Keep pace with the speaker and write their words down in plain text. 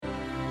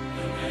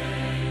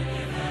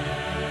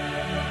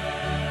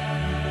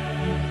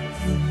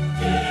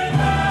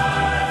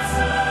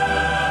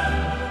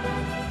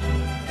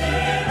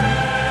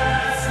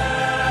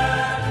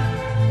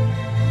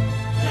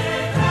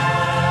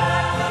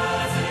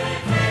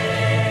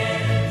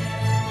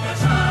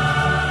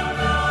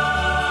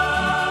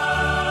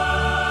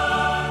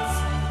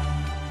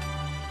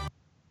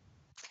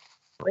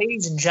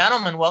Ladies and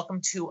gentlemen,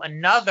 welcome to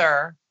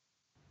another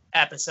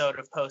episode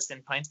of Post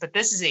and Pints, but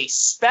this is a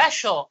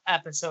special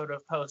episode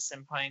of Post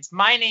and Pints.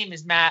 My name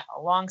is Matt.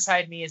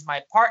 Alongside me is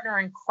my partner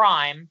in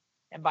crime,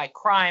 and by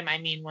crime, I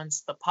mean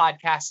once the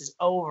podcast is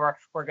over,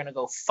 we're going to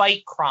go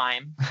fight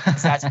crime.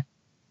 That's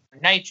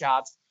night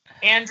jobs.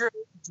 Andrew,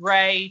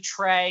 Dre,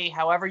 Trey,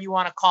 however you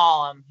want to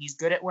call him, he's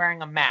good at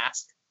wearing a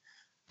mask.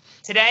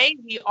 Today,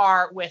 we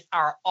are with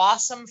our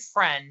awesome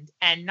friend,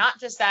 and not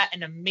just that,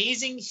 an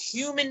amazing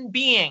human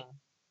being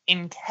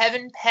in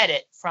Kevin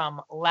Pettit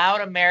from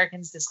Loud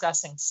Americans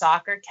Discussing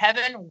Soccer.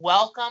 Kevin,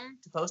 welcome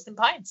to Post and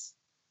Pints.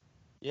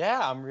 Yeah,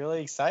 I'm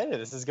really excited.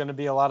 This is going to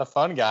be a lot of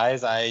fun,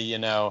 guys. I,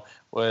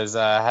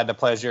 had the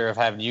pleasure of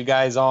having you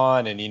guys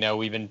on, and,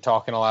 we've been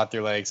talking a lot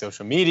through like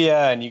social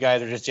media, and you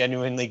guys are just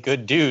genuinely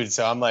good dudes.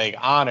 So I'm like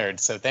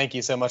honored. So thank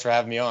you so much for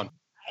having me on.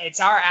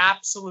 It's our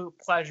absolute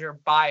pleasure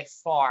by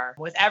far.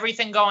 With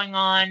everything going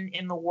on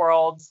in the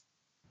world,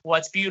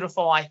 what's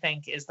beautiful, I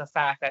think, is the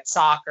fact that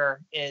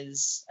soccer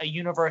is a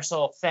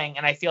universal thing,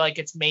 and I feel like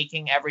it's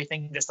making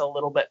everything just a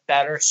little bit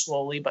better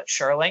slowly but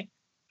surely.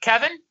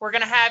 Kevin, we're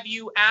going to have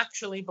you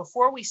actually,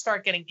 before we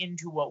start getting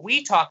into what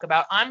we talk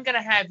about, I'm going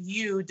to have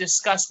you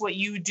discuss what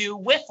you do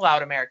with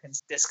Loud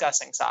Americans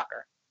Discussing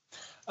Soccer.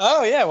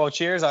 Oh, yeah. Well,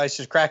 cheers. I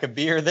should crack a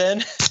beer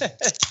then.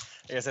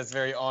 I guess that's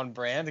very on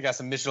brand. I got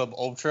some Michelob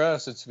Ultra,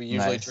 since we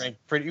usually drink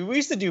we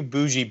used to do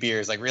bougie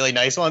beers, like really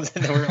nice ones,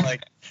 and then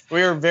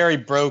we were very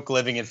broke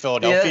living in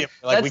Philadelphia.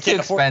 Yeah, like, we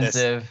can't afford this.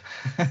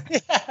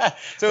 Yeah.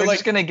 So we're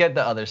just gonna get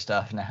the other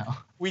stuff now.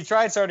 We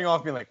tried starting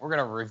off being like, we're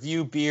gonna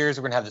review beers,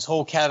 we're gonna have this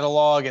whole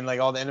catalog and like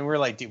all that, and we're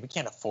like, dude, we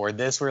can't afford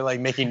this. We're like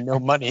making no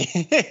money.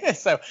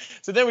 so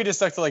then we just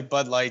stuck to like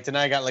Bud Light, and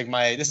I got like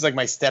this is like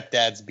my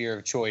stepdad's beer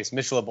of choice,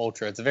 Michelob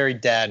Ultra. It's a very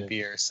dad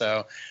beer.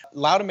 So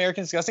Loud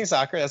Americans Discussing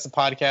Soccer, that's a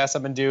podcast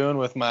I've been doing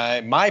with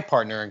my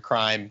partner in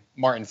crime,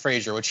 Martin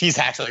Frazier, which he's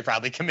actually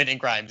probably committing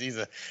crimes. He's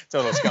a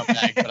total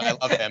scumbag, but I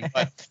love him.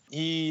 But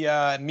me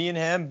and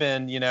him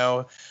been,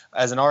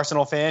 as an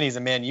Arsenal fan, he's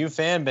a Man U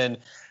fan, been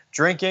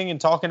drinking and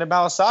talking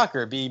about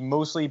soccer. Be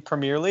mostly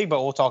Premier League,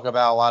 but we'll talk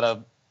about a lot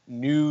of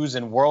news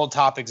and world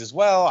topics as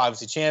well.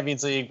 Obviously,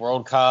 Champions League,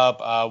 World Cup.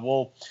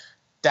 We'll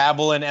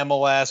dabble in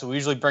MLS. We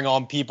usually bring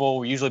on people.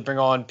 with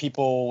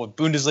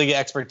Bundesliga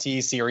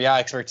expertise, Serie A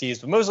expertise,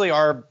 but mostly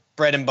our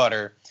bread and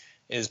butter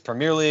is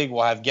Premier League.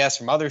 We'll have guests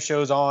from other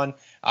shows on,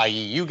 i.e.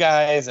 you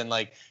guys, and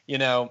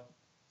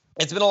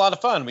it's been a lot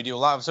of fun. We do a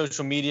lot of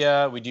social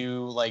media. We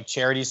do like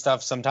charity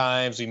stuff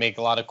sometimes. We make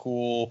a lot of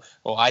cool,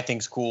 I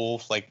think's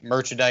cool, like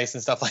merchandise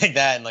and stuff like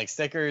that, and like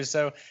stickers.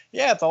 So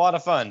yeah, it's a lot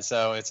of fun.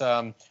 So it's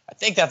I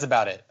think that's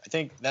about it. I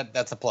think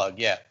that's a plug.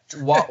 Yeah.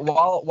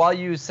 While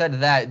you said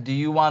that, do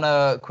you want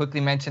to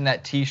quickly mention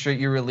that T-shirt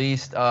you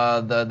released,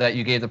 that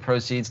you gave the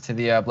proceeds to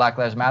the Black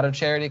Lives Matter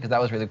charity? Because that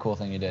was a really cool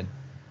thing you did.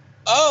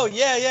 Oh,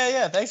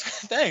 yeah.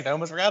 Thanks. I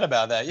almost forgot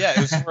about that. Yeah,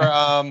 it was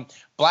for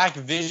Black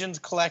Visions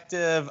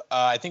Collective.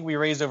 I think we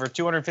raised over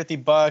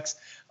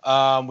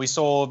 $250. We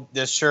sold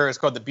this shirt. It's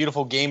called the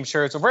Beautiful Game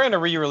shirt. So we're going to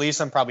re-release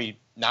them, probably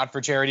not for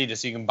charity,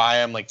 just so you can buy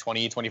them like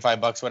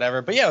 $20-$25,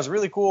 whatever. But yeah, it was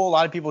really cool. A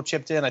lot of people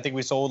chipped in. I think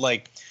we sold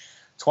like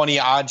 20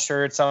 odd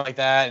shirts, something like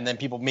that. And then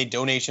people made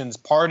donations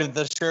part of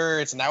the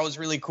shirts, and that was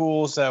really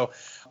cool. So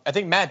I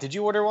think, Matt, did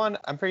you order one?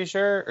 I'm pretty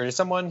sure. Or is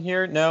someone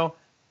here? No?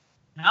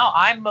 No,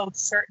 I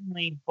most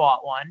certainly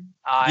bought one.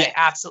 I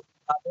absolutely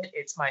love it.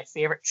 It's my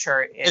favorite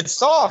shirt. It's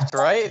soft,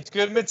 right? It's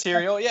good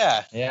material.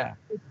 Yeah. Yeah.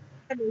 It's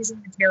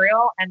amazing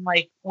material. And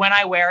like when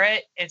I wear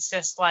it, it's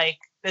just like,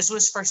 this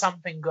was for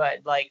something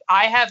good. Like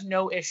I have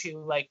no issue.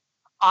 Like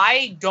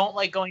I don't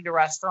like going to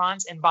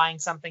restaurants and buying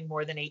something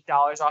more than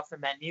 $8 off the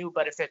menu.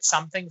 But if it's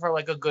something for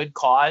like a good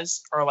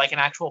cause or like an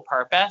actual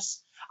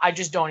purpose, I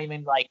just don't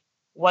even like,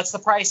 what's the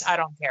price? I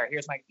don't care.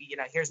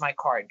 Here's my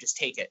card. Just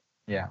take it.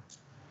 Yeah.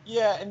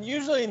 Yeah, and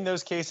usually in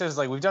those cases,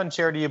 like we've done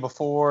charity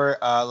before,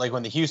 like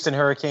when the Houston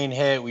hurricane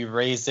hit, we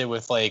raised it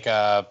with like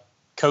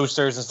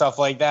coasters and stuff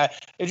like that.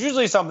 It's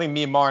usually something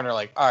me and Martin are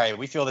like, all right,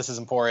 we feel this is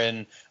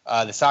important.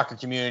 The soccer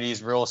community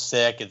is real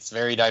sick. It's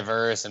very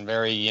diverse and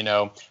very,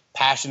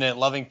 passionate,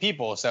 loving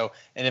people. So,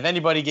 and if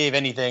anybody gave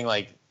anything,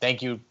 like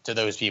thank you to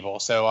those people.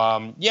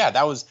 So, yeah,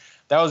 that was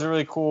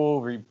really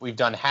cool. We've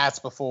done hats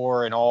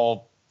before and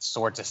all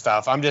sorts of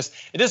stuff.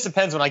 It just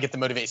depends when I get the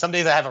motivation. Some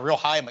days I have a real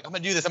high. I'm like, I'm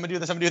gonna do this. And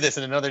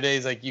then other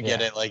days, like you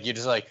get it. Like you're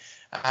just like,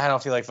 I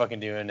don't feel like fucking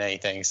doing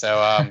anything. So,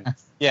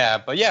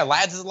 but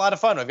Lads is a lot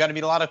of fun. I've got to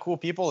meet a lot of cool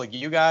people like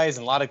you guys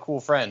and a lot of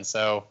cool friends.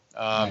 So,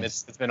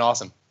 nice. It's been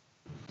awesome.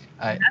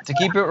 To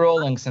keep it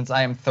rolling, since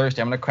I am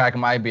thirsty, I'm gonna crack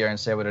my beer and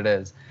say what it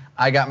is.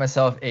 I got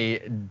myself a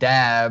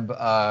Dab.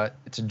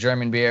 It's a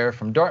German beer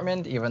from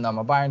Dortmund, even though I'm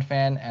a Bayern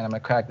fan, and I'm gonna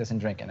crack this and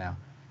drink it now.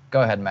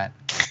 Go ahead, Matt.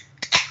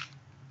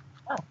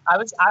 I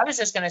was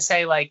just going to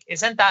say, like,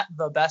 isn't that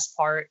the best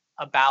part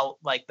about,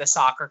 like, the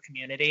soccer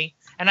community?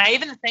 And I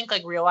even think,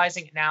 like,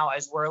 realizing it now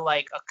as we're,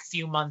 like, a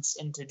few months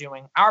into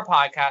doing our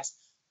podcast,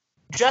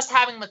 just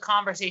having the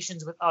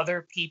conversations with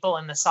other people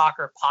in the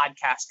soccer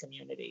podcast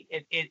community.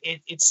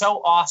 It's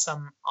so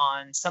awesome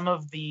on some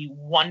of the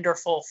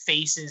wonderful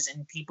faces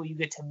and people you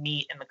get to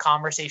meet and the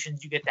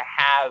conversations you get to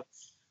have.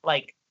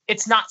 Like,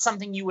 it's not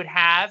something you would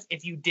have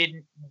if you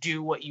didn't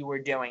do what you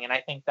were doing. And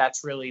I think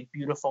that's really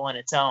beautiful in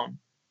its own.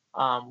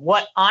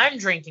 What I'm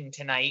drinking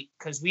tonight,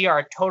 because we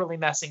are totally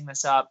messing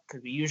this up,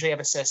 because we usually have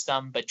a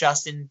system, but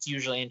Justin's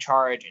usually in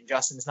charge and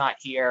Justin's not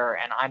here,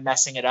 and I'm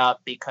messing it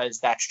up because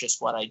that's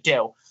just what I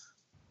do.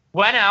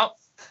 Went out,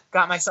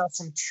 got myself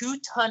some 2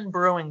 Ton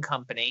Brewing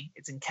Company.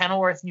 It's in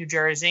Kenilworth, New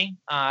Jersey.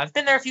 I've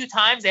been there a few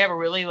times. They have a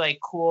really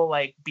cool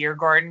beer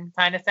garden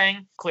kind of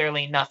thing.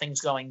 Clearly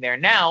nothing's going there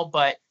now,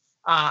 but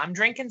I'm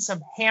drinking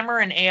some Hammer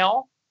and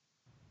Ale.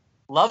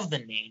 Love the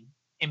name.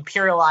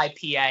 Imperial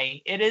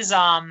IPA. It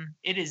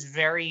is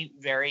very,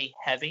 very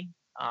heavy.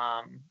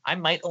 I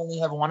might only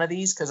have one of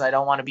these because I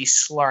don't want to be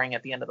slurring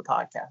at the end of the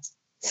podcast.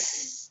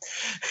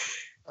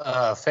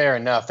 Fair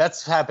enough.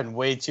 That's happened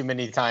way too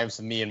many times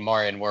to me and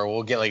Martin, where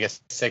we'll get a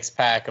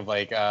 6-pack of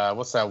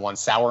what's that one,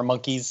 Sour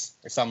Monkeys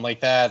or something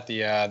like that.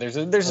 There's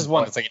this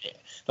one that's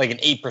like an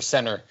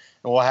 8%er,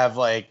 and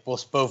we'll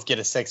both get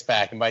a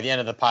 6-pack, and by the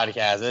end of the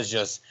podcast,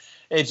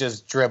 it's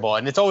just dribble,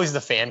 and it's always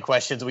the fan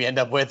questions we end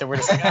up with, and we're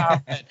just like,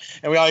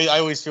 and I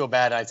always feel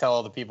bad. And I tell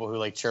all the people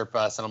who chirp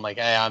us, and I'm like,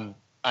 hey,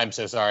 I'm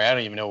so sorry. I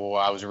don't even know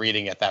what I was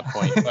reading at that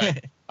point,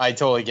 but I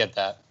totally get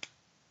that.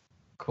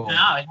 Cool.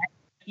 No,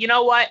 you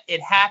know what?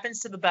 It happens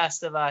to the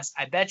best of us.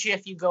 I bet you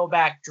if you go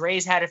back,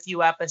 Dre's had a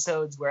few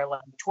episodes where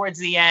towards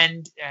the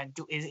end, and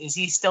is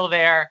he still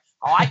there?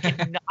 Oh, I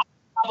can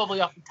probably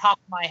off the top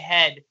of my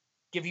head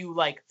give you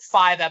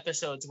 5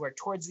 episodes where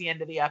towards the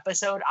end of the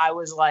episode, I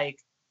was like,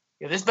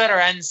 yeah, this better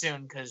end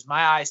soon because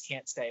my eyes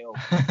can't stay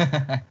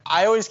open.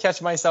 I always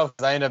catch myself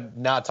because I end up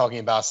not talking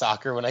about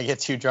soccer when I get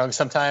too drunk.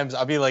 Sometimes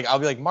I'll be like,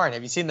 Martin,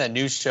 have you seen that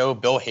new show,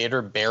 Bill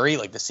Hader, Barry?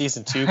 The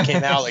season 2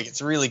 came out.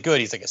 It's really good.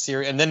 He's a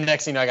series. And then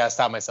next thing I gotta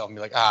stop myself and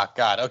be like,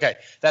 God, okay,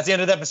 that's the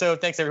end of the episode.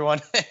 Thanks everyone.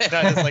 And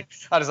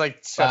I'll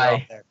just shut it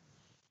off there.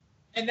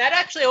 And that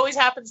actually always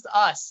happens to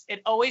us.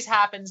 It always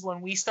happens when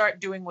we start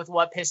doing with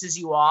what pisses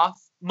you off.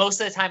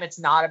 Most of the time, it's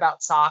not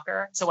about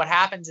soccer. So what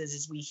happens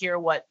is we hear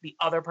what the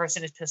other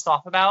person is pissed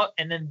off about,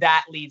 and then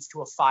that leads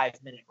to a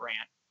 5-minute rant.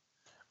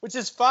 Which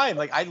is fine.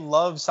 I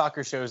love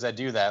soccer shows that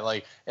do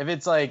that. If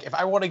it's if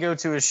I want to go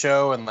to a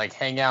show and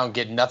hang out and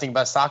get nothing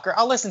but soccer,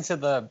 I'll listen to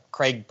the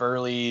Craig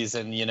Burleys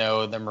and the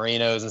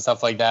Marinos and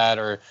stuff like that.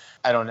 Or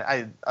I don't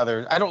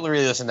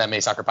really listen to that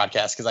many soccer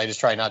podcasts because I just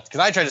try not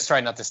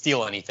to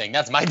steal anything.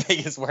 That's my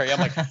biggest worry.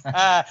 I'm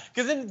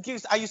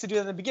because I used to do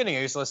that in the beginning. I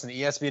used to listen to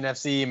ESPN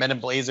FC, Men in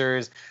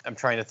Blazers. I'm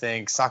trying to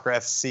think Soccer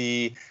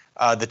FC.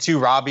 The 2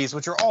 Robbies,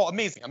 which are all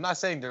amazing. I'm not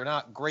saying they're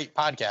not great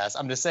podcasts.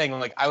 I'm just saying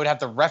I would have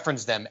to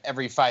reference them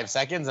every 5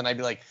 seconds, and I'd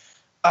be like,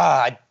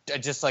 I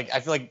feel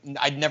like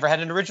I'd never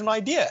had an original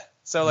idea.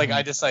 So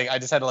I just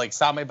had to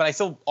stop but I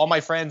still, all my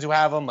friends who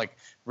have them,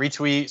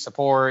 retweet,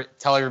 support,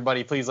 tell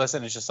everybody please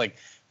listen. It's just I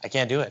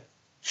can't do it.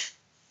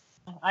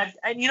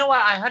 You know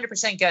what? I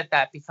 100% get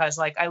that because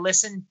I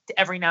listen to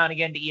every now and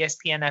again to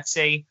ESPN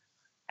FC,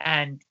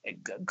 and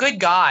good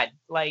God,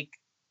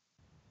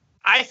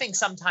 I think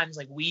sometimes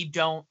we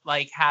don't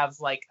have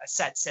a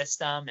set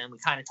system and we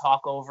kind of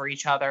talk over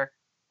each other.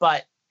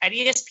 But at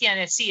ESPN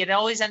FC, it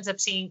always ends up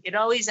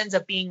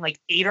being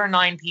 8 or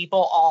 9 people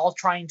all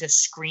trying to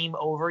scream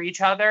over each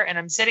other. And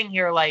I'm sitting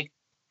here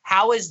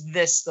how is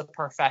this the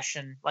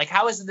profession?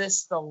 How is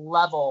this the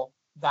level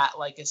that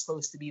is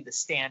supposed to be the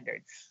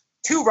standard?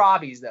 2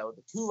 Robbies though,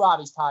 the 2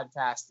 Robbies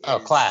podcast.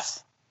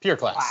 Class, pure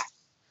class.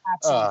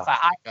 Absolute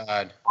class.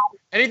 God.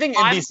 Anything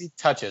NBC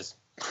touches.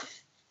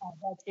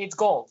 It's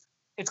gold.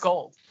 It's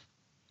gold.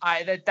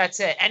 That's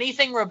it.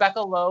 Anything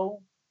Rebecca Lowe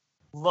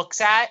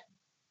looks at,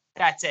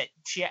 that's it.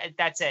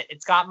 That's it.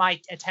 It's got my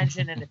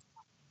attention and it's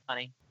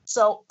money.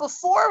 So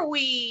before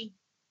we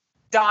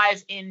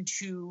dive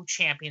into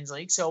Champions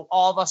League, so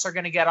all of us are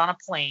going to get on a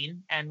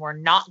plane, and we're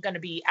not going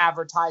to be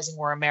advertising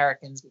we're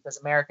Americans because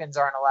Americans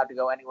aren't allowed to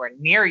go anywhere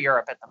near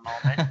Europe at the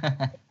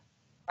moment.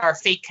 Our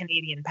fake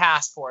Canadian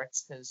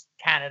passports, because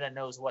Canada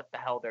knows what the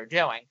hell they're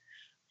doing.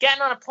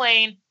 Getting on a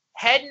plane,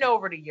 heading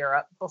over to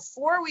Europe.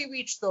 Before we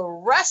reach the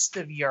rest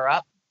of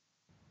Europe,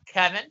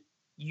 Kevin,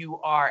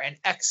 you are an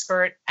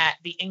expert at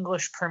the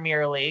English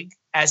Premier League,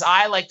 as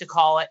I like to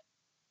call it,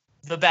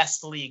 the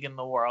best league in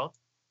the world.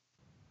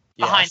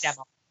 Yes.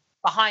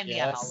 Behind the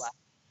MLS.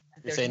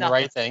 You're saying the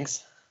right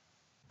things.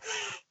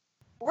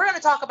 We're going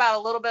to talk about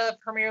a little bit of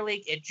Premier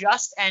League. It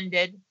just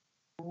ended.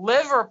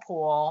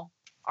 Liverpool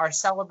are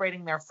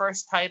celebrating their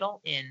first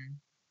title in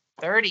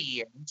 30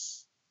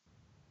 years.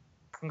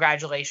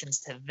 Congratulations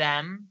to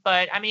them.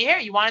 But here,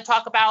 you want to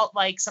talk about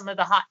some of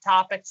the hot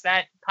topics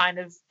that kind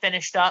of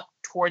finished up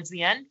towards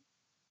the end?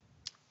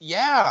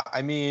 Yeah,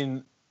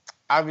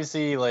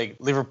 obviously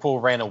Liverpool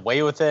ran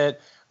away with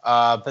it.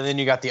 But then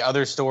you got the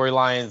other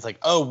storylines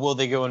will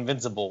they go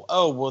invincible?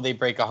 Oh, will they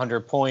break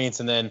 100 points?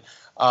 And then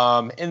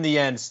in the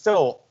end,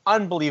 still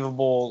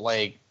unbelievable,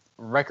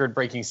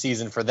 record-breaking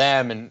season for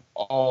them and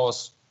all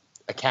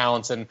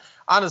accounts. And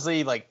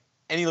honestly,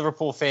 any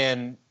Liverpool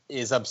fan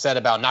is upset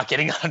about not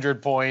getting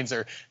 100 points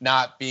or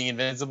not being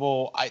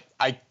invincible,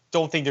 I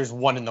don't think there's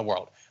one in the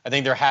world. I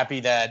think they're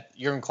happy that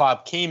Jurgen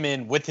Klopp came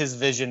in with his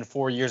vision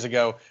 4 years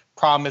ago,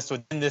 promised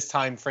within this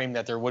time frame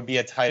that there would be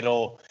a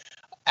title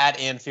at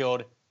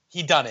Anfield.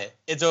 He done it.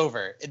 It's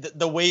over.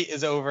 The wait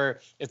is over.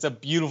 It's a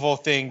beautiful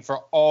thing for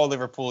all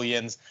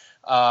Liverpoolians.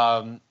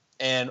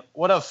 And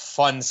what a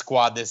fun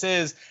squad this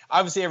is.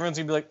 Obviously, everyone's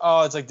going to be like,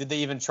 oh, it's like, did they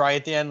even try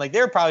at the end? Like, they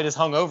were probably just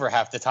hung over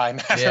half the time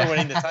after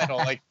winning the title.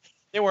 Like,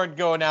 they weren't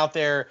going out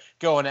there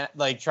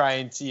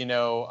trying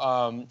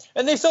to,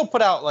 and they still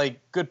put out, like,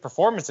 good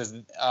performances.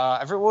 I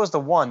forget what was the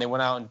one. They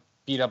went out and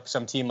beat up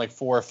some team like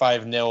 4 or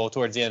 5-0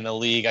 towards the end of the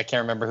league. I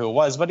can't remember who it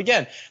was. But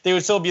again, they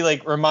would still be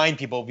like, remind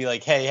people, be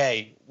like,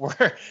 hey,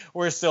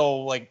 we're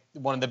still like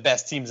one of the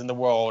best teams in the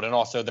world and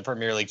also the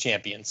Premier League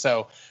champions.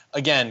 So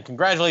again,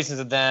 congratulations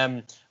to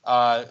them.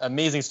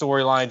 Amazing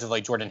storylines of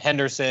like Jordan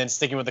Henderson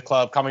sticking with the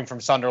club, coming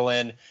from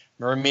Sunderland,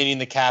 remaining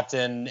the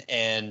captain,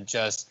 and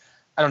just,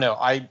 I don't know.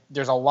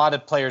 There's a lot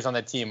of players on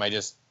that team. I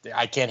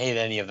can't hate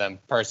any of them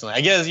personally.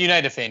 I guess as a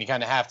United fan, you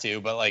kind of have to,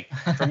 but like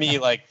for me,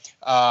 like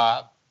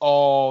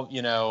all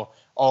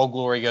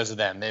glory goes to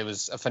them. It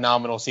was a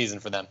phenomenal season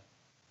for them.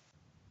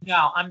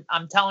 No,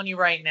 I'm telling you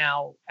right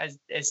now, as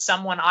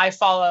someone, I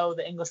follow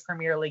the English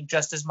Premier League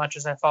just as much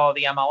as I follow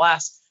the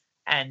MLS,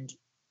 and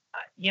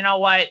you know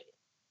what?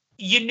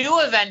 You knew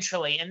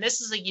eventually, and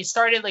this is like you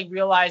started like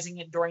realizing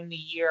it during the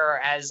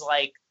year as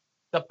like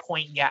the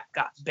point gap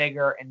got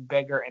bigger and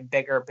bigger and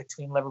bigger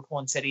between Liverpool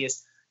and City.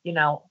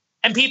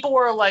 And people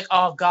were like,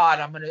 "Oh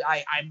God, I'm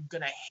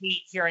gonna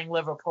hate hearing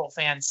Liverpool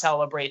fans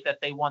celebrate that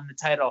they won the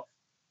title."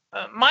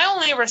 My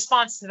only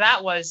response to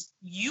that was,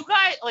 you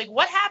guys, like,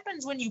 what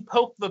happens when you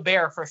poke the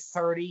bear for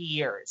 30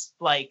 years?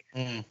 Like,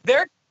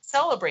 they're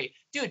celebrate.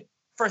 Dude,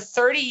 for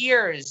 30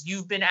 years,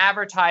 you've been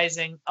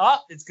advertising,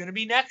 it's going to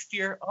be next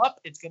year.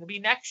 It's going to be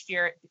next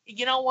year.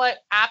 You know what?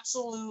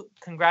 Absolute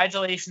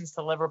congratulations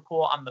to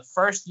Liverpool. I'm the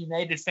first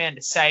United fan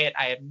to say it.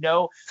 I have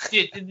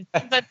it's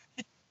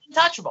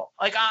untouchable.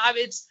 Like,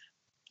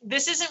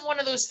 this isn't one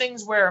of those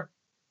things where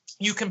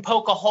you can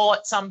poke a hole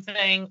at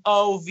something.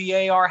 Oh,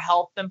 VAR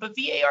helped them, but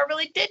VAR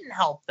really didn't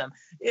help them.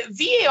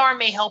 VAR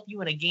may help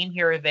you in a game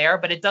here or there,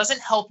 but it doesn't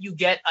help you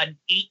get an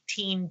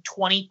 18,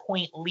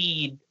 20-point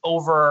lead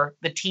over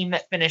the team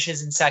that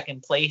finishes in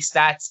second place.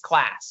 That's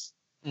class.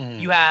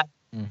 You have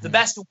the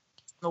best in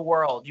the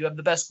world. You have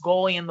the best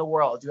goalie in the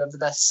world. You have the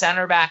best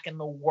center back in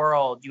the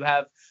world. You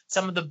have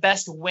some of the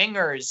best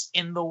wingers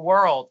in the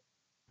world.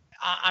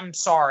 I'm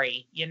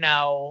sorry.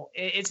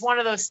 It's one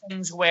of those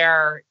things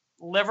where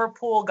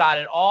Liverpool got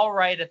it all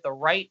right at the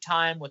right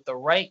time with the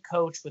right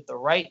coach, with the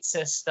right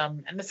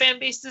system, and the fan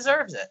base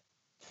deserves it.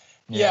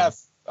 Yeah.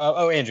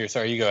 Andrew,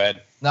 sorry, you go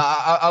ahead. No,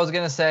 I was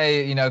gonna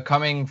say,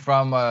 coming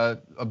from a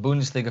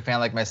Bundesliga fan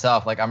like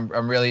myself, like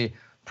I'm really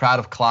proud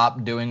of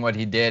Klopp doing what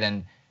he did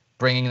and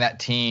bringing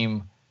that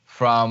team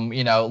from,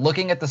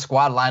 looking at the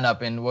squad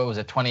lineup in,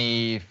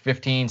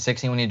 2015,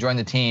 16 when he joined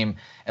the team,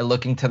 and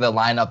looking to the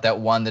lineup that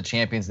won the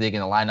Champions League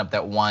and the lineup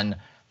that won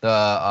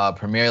the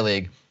Premier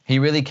League. He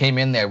really came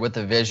in there with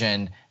a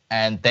vision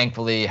and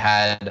thankfully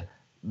had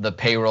the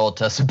payroll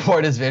to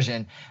support his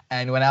vision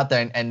and went out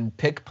there and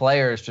picked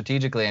players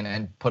strategically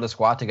and put a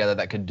squad together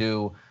that could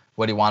do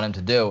what he wanted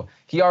to do.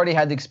 He already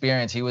had the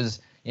experience. He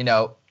was,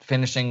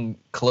 finishing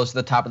close to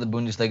the top of the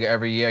Bundesliga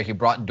every year. He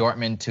brought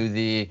Dortmund to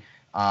the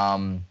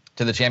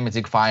Champions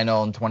League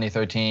final in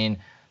 2013.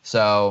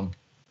 So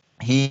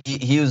he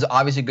was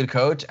obviously a good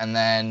coach. And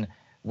then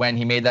when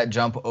he made that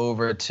jump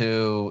over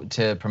to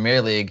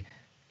Premier League,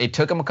 it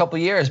took him a couple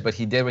years, but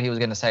he did what he was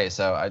going to say.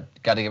 So I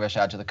got to give a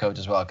shout out to the coach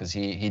as well, because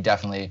he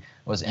definitely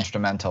was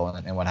instrumental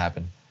in what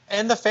happened.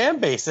 And the fan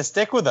base to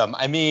stick with him.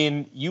 I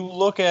mean, you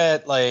look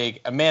at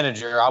like a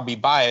manager, I'll be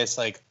biased,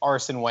 like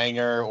Arsene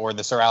Wenger or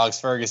the Sir Alex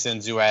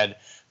Fergusons, who had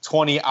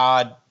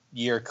 20-odd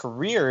year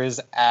careers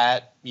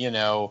at,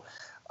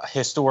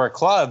 historic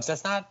clubs.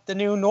 That's not the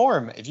new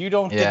norm. If you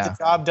don't get the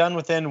job done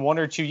within 1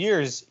 or 2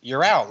 years,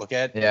 you're out. Look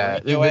at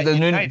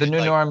the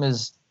new norm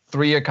is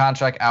 3-year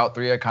contract out,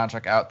 3-year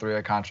contract out,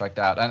 3-year contract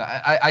out. And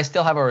I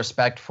still have a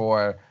respect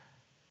for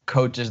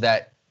coaches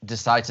that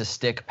decide to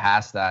stick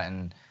past that.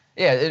 And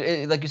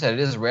yeah, like you said, it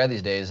is rare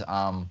these days.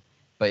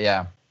 But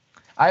yeah,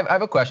 I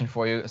have a question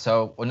for you.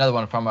 So another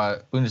one from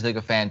a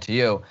Bundesliga fan to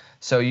you.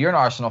 So you're an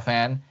Arsenal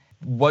fan.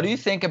 What do you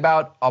think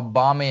about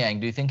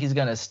Aubameyang? Do you think he's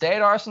going to stay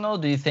at Arsenal?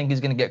 Do you think he's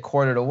going to get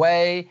courted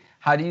away?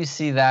 How do you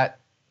see that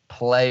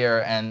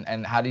player,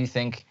 and how do you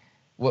think,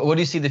 what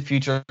do you see the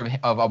future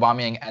of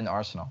Aubameyang and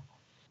Arsenal?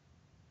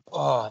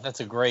 Oh,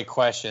 that's a great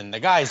question. The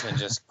guy's been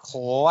just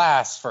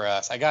class for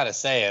us. I got to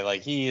say it.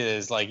 Like, he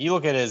is, like, you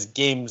look at his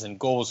games and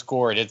goals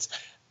scored, it's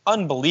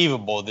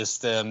unbelievable,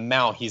 the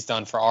amount he's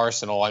done for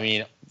Arsenal. I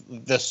mean,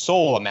 the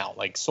sole amount,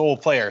 like sole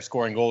player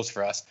scoring goals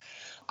for us.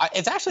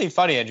 It's actually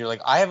funny, Andrew.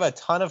 Like, I have a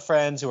ton of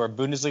friends who are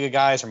Bundesliga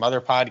guys from other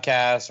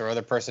podcasts or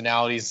other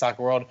personalities in the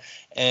soccer world.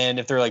 And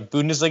if they're like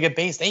Bundesliga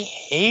based, they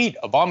hate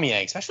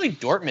Aubameyang, especially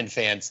Dortmund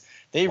fans.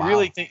 They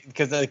really think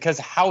because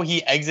how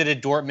he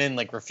exited Dortmund,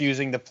 like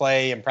refusing to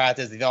play in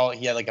practice, they thought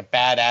he had like a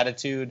bad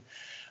attitude.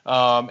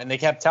 And they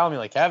kept telling me,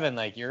 like, Kevin,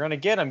 like, you're gonna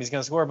get him. He's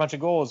gonna score a bunch of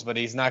goals, but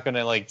he's not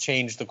gonna like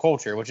change the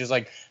culture, which is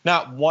like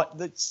not what.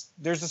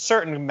 There's a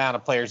certain amount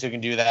of players who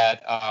can do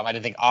that. I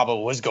didn't think Abba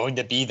was going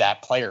to be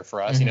that player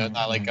for us.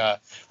 Not like a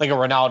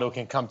Ronaldo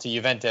can come to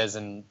Juventus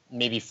and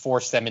maybe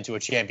force them into a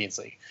Champions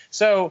League.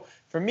 So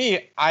for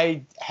me,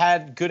 I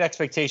had good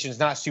expectations,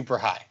 not super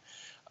high.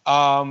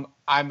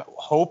 I'm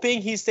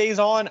hoping he stays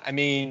on. I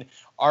mean,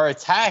 our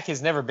attack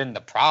has never been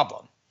the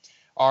problem.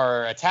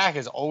 Our attack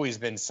has always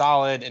been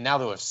solid, and now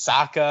that with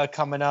Saka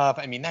coming up,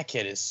 I mean, that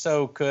kid is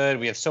so good.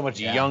 We have so much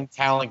young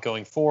talent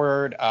going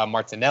forward.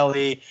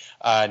 Martinelli,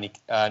 Nick,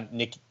 I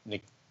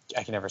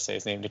can never say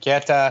his name,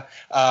 Nikita.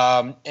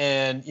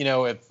 And,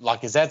 if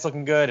Lacazette's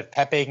looking good, if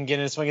Pepe can get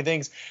in the swing of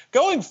things,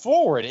 going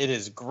forward, it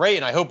is great,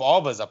 and I hope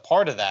Alba's a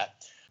part of that.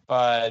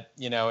 But,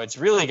 it's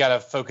really got to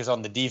focus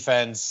on the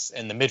defense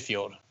and the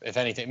midfield, if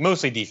anything,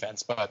 mostly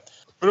defense. But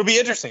it'll be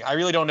interesting. I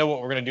really don't know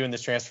what we're going to do in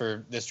this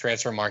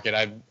transfer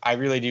market. I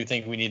really do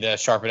think we need to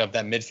sharpen up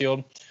that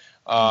midfield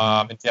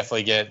and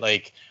definitely get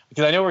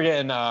because I know we're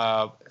getting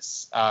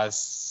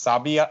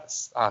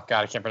Sabia. Oh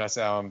God, I can't pronounce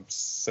it.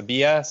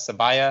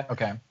 Sabia.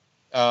 Okay.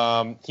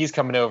 He's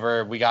coming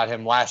over. We got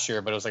him last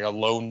year, but it was like a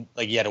loan.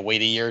 Like he had to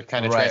wait a year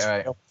kind of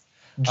transfer. Right.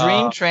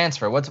 Dream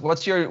transfer.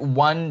 What's your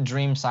one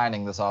dream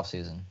signing this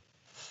offseason?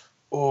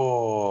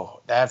 Oh,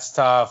 that's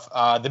tough.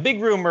 The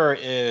big rumor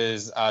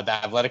is the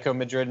Atletico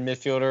Madrid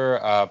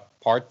midfielder,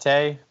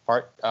 Partey.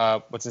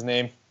 What's his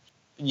name?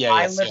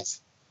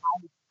 Yes.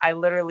 I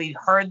literally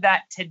heard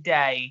that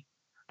today.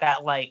 That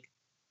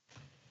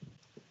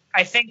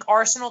I think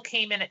Arsenal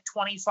came in at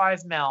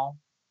 25 mil,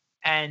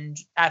 and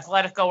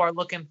Atletico are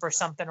looking for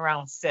something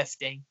around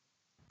 50.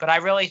 But I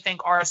really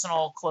think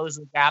Arsenal closed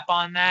the gap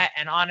on that.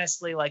 And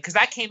honestly, because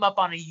that came up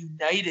on a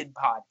United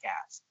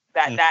podcast,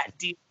 that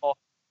deal,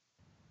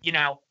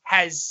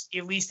 has,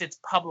 at least it's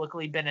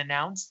publicly been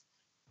announced.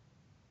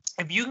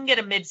 If you can get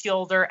a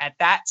midfielder at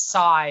that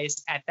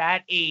size, at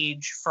that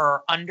age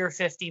for under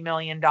 $50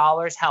 million,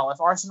 hell, if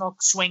Arsenal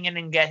swing in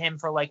and get him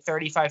for like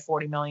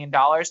 $35-40 million,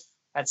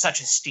 that's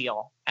such a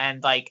steal.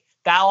 And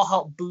that'll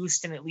help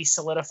boost and at least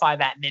solidify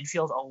that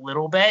midfield a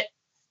little bit,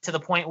 to the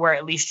point where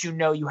at least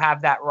you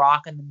have that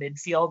rock in the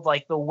midfield,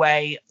 like the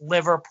way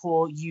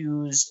Liverpool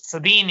use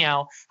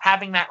Fabinho,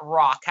 having that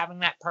rock, having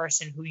that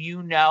person who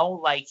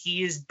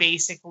he is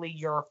basically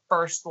your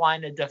first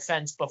line of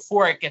defense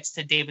before it gets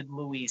to David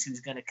Luiz,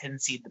 who's going to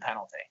concede the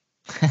penalty.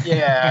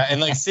 Yeah,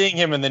 and seeing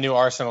him in the new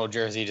Arsenal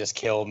jersey just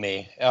killed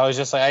me. I was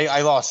just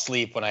I lost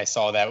sleep when I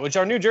saw that, which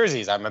are new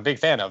jerseys I'm a big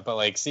fan of,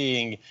 but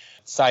seeing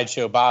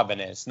Sideshow Bob in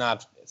it, it's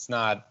not it's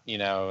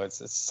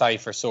a sight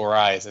for sore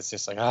eyes. It's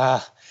just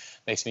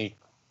makes me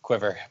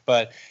quiver.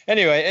 But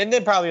anyway, and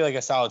then probably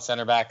a solid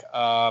center back.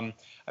 I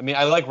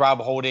like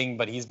Rob Holding,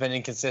 but he's been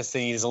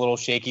inconsistent. He's a little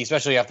shaky,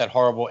 especially after that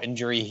horrible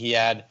injury he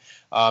had.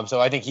 So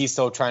I think he's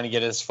still trying to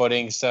get his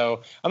footing.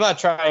 So I'm not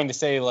trying to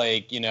say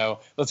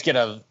let's get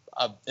an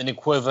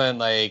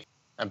equivalent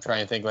I'm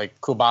trying to think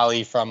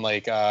Koulibaly from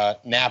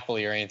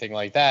Napoli or anything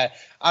like that.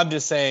 I'm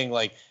just saying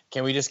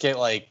can we just get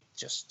 20%,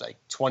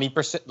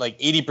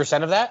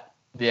 80% of that?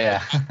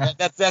 Yeah.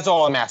 That's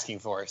all I'm asking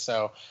for.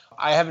 So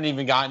I haven't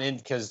even gotten in,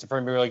 because the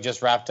Premier League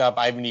just wrapped up.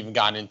 I haven't even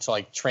gotten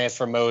into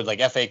transfer mode.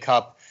 FA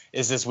Cup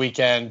is this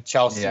weekend.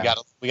 Chelsea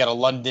we got a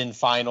London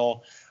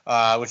final,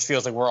 which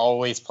feels like we're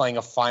always playing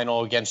a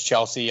final against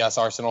Chelsea, us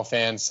Arsenal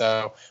fans.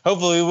 So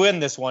hopefully we win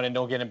this one and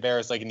don't get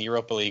embarrassed in the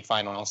Europa League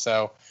final.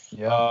 So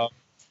so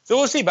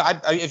we'll see.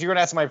 But if you're going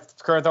to ask my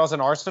current thoughts on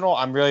Arsenal,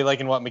 I'm really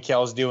liking what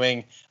Mikel's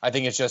doing. I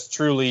think it's just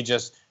truly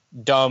just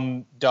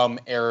dumb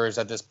errors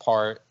at this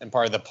part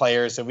of the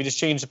players. So we just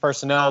change the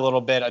personnel a little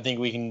bit. I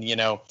think we can,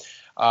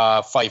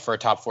 fight for a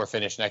top 4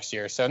 finish next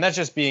year. So, and that's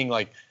just being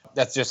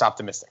that's just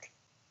optimistic.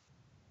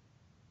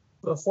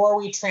 Before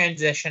we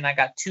transition, I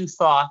got 2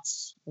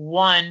 thoughts.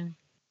 One,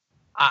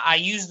 I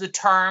use the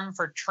term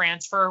for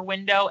transfer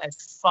window as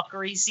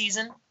fuckery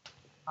season.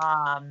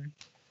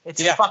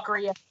 It's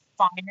fuckery at its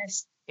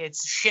finest.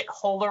 It's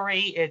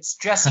shitholery. It's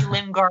Jesse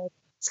Lingard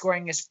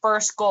scoring his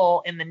first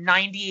goal in the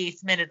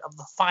 98th minute of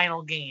the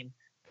final game.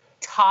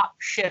 Top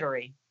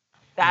shittery.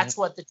 That's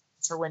what the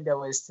transfer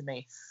window is to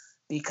me.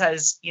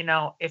 Because,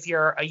 if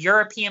you're a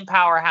European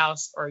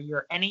powerhouse or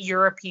you're any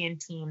European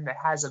team that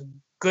has a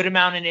good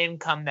amount of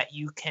income that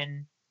you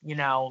can,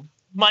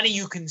 money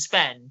you can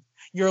spend,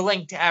 you're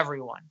linked to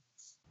everyone.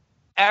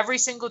 Every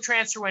single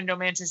transfer window,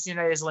 Manchester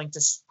United is linked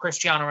to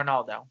Cristiano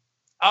Ronaldo.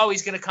 Oh,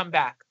 he's going to come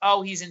back.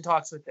 Oh, he's in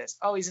talks with this.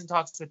 Oh, he's in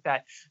talks with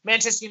that.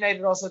 Manchester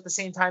United also at the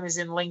same time is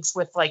in links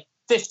with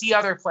 50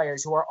 other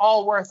players who are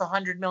all worth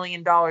 $100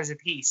 million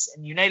apiece.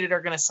 And United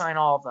are going to sign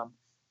all of them.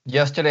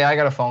 Yesterday, I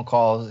got a phone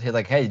call. He's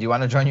like, hey, do you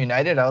want to join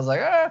United? I was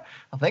like,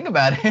 I'll think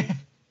about it.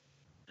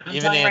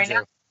 Even Andrew. Right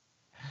now,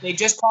 they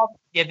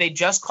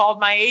just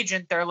called my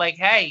agent. They're like,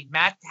 hey,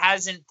 Matt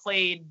hasn't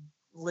played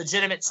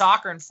legitimate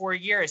soccer in 4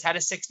 years. Had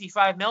a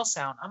 65 mil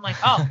sound. I'm like,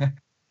 oh.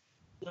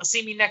 You'll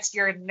see me next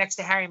year next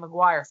to Harry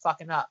Maguire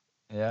fucking up.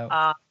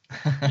 Yeah.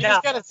 You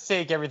just gotta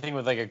take everything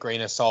with like a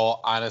grain of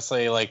salt,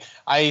 honestly. Like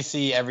I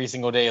see every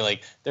single day,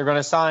 like they're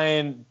gonna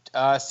sign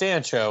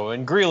Sancho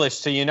and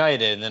Grealish to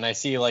United, and then I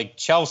see like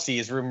Chelsea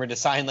is rumored to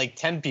sign like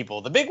 10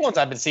 people. The big ones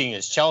I've been seeing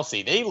is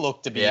Chelsea. They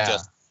look to be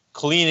just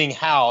cleaning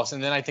house,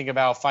 and then I think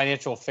about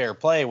financial fair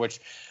play,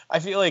 which I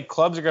feel like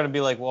clubs are going to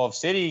be like, well, if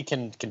City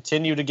can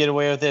continue to get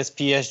away with this,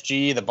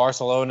 PSG, the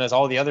Barcelonas,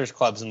 all the other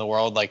clubs in the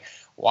world, like,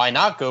 why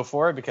not go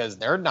for it? Because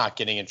they're not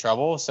getting in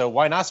trouble. So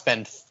why not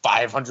spend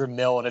 500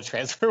 mil in a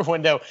transfer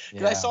window?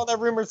 Because I saw that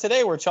rumor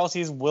today where Chelsea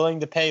is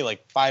willing to pay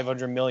like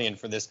 500 million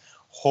for this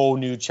whole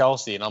new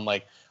Chelsea, and I'm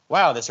like,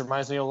 wow, this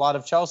reminds me a lot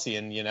of Chelsea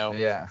in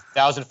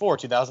 2004,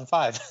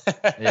 2005.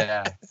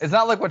 It's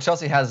not like what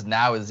Chelsea has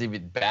now is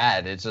even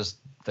bad. It's just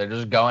they're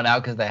just going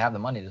out because they have the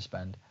money to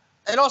spend.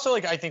 And also,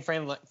 like, I think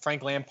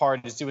Frank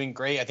Lampard is doing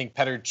great. I think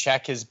Petr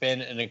Cech has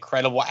been an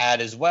incredible ad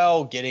as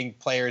well, getting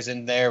players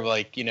in there.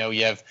 Like, you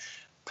have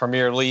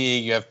Premier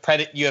League, you have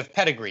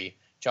pedigree.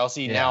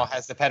 Chelsea now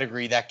has the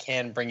pedigree that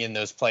can bring in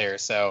those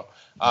players. So,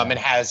 it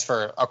has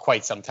for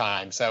quite some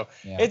time. So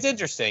it's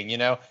interesting,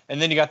 And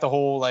then you got the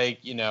whole,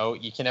 like, you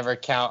can never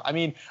count. I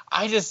mean,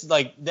 I just,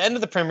 like, the end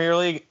of the Premier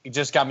League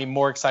just got me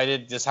more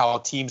excited just how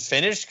teams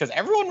finished because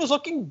everyone was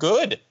looking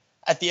good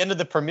at the end of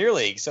the Premier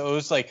League. So it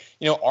was like,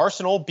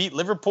 Arsenal beat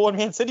Liverpool and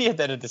Man City at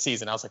the end of the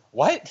season. I was like,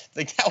 what?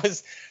 Like, that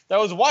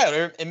was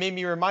wild. It made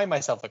me remind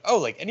myself, like, oh,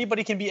 like,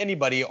 anybody can beat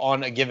anybody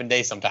on a given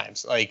day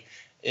sometimes. Like,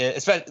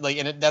 especially, like,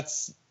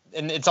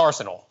 and it's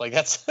Arsenal. Like,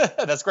 that's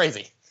that's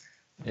crazy.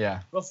 Yeah.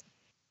 Well,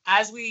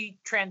 as we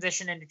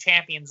transition into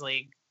Champions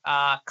League,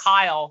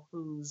 Kyle,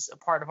 who's a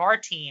part of our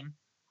team,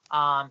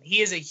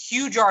 he is a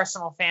huge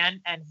Arsenal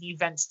fan, and he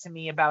vents to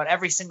me about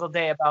every single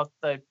day about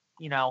the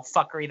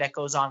fuckery that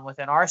goes on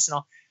within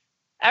Arsenal.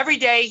 Every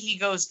day he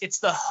goes, it's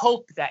the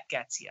hope that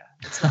gets you.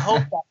 It's the hope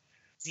that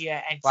gets you.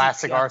 And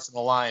classic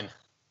Arsenal line.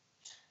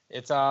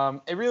 It's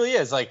it really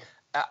is. Like,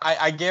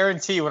 I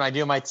guarantee when I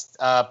do my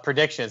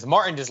predictions,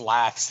 Martin just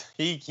laughs.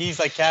 He's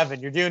like, Kevin,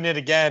 you're doing it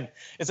again.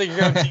 It's like you're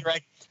going to your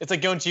it's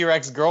like going to your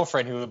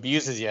ex-girlfriend who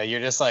abuses you. You're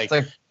just like,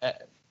 go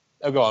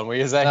on. What were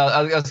you saying? No,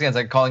 I was gonna say, it's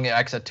like calling your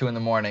ex at 2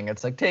 a.m.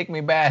 It's like, take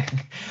me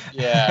back.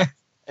 Yeah.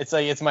 It's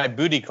like, it's my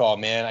booty call,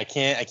 man. I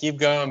keep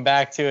going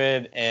back to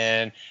it.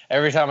 And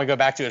every time I go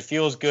back to it, it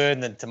feels good.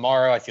 And then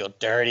tomorrow I feel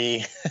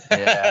dirty.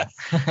 Yeah.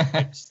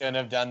 I shouldn't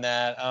have done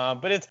that.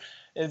 But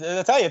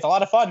I tell you, it's a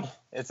lot of fun.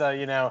 It's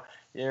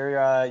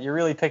you're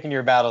really picking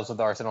your battles with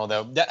Arsenal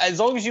though. As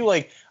long as you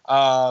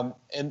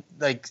and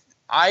like,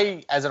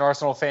 I, as an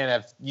Arsenal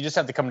fan, you just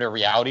have to come to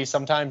reality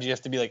sometimes. You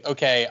have to be like,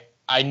 okay,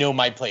 I know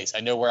my place.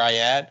 I know where I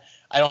at.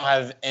 I don't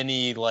have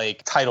any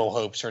like title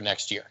hopes for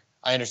next year.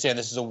 I understand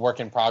this is a work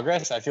in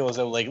progress. I feel as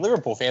though like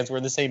Liverpool fans were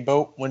in the same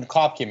boat when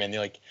Klopp came in. They're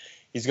like,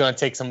 he's going to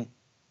take some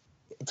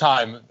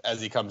time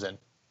as he comes in.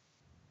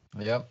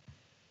 Yep.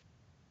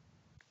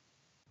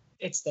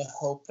 It's the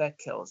hope that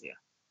kills you.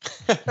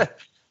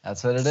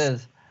 That's what it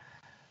is.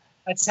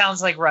 That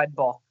sounds like Red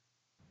Bull.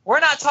 We're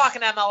not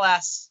talking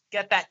MLS.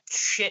 Get that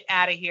shit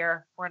out of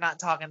here. We're not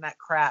talking that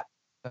crap.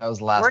 That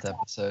was last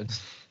episode.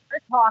 We're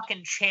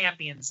talking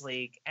Champions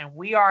League, and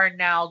we are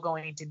now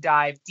going to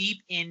dive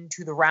deep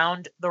into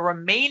the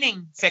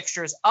remaining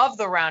fixtures of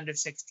the round of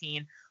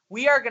 16.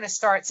 We are going to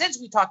start, since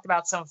we talked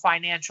about some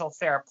financial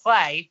fair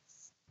play,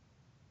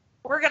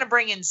 we're going to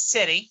bring in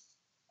City,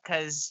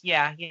 because,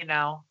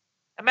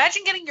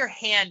 imagine getting your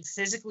hand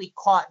physically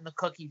caught in the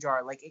cookie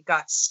jar, like it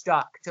got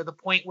stuck to the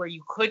point where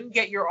you couldn't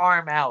get your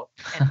arm out,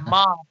 and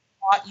mom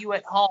caught you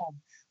at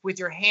home with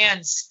your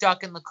hand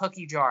stuck in the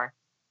cookie jar,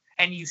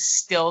 and you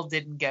still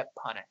didn't get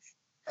punished.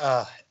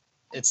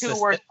 It's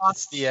the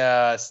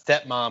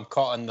stepmom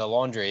caught in the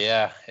laundry.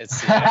 Yeah,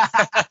 it's.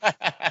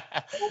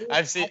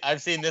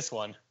 I've seen this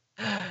one.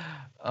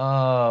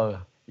 Oh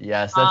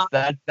yes,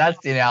 that's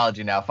the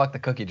analogy now. Fuck the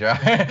cookie jar.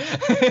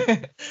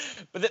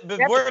 but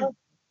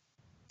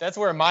that's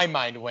where my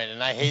mind went,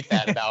 and I hate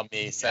that about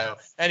me. So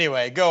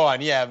anyway, go on.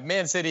 Yeah,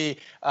 Man City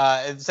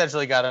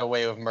essentially got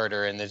away with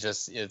murder, and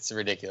it's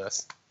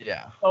ridiculous.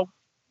 Yeah. So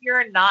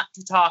we're not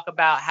to talk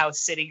about how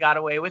City got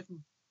away with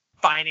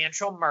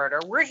financial murder.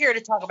 We're here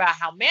to talk about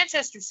how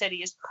Manchester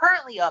City is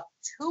currently up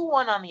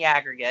 2-1 on the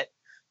aggregate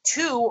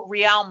to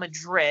Real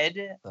Madrid,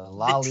 the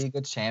La Liga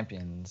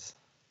champions.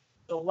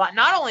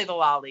 Not only the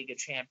La Liga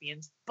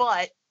champions,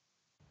 but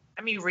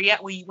I mean,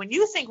 when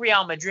you think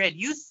Real Madrid,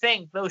 you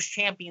think those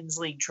Champions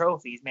League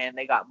trophies, man.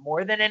 They got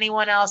more than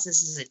anyone else.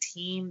 This is a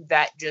team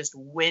that just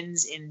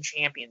wins in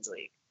Champions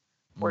League.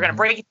 We're going to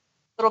break it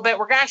a little bit.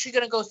 We're actually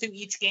going to go through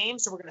each game,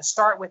 so we're going to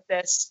start with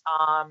this.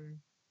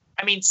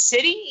 I mean,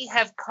 City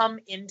have come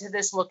into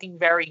this looking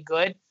very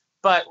good,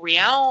 but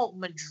Real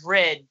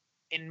Madrid,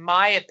 in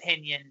my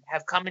opinion,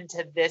 have come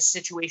into this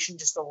situation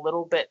just a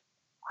little bit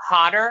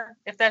hotter,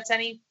 if that's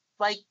any,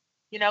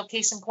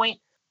 case in point.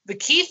 The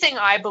key thing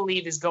I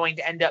believe is going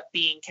to end up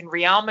being, can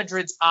Real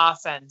Madrid's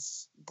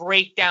offense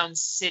break down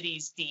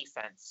City's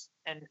defense?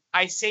 And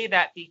I say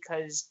that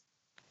because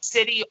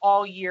City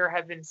all year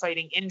have been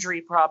fighting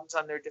injury problems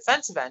on their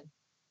defensive end.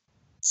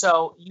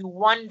 So you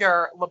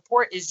wonder,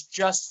 Laporte is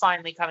just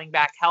finally coming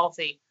back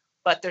healthy.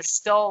 but there's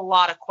still a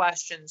lot of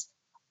questions.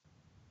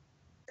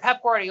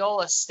 Pep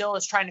Guardiola still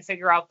is trying to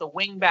figure out the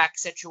wingback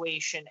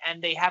situation,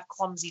 and they have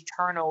clumsy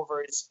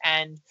turnovers.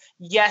 And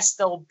yes,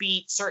 they'll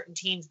beat certain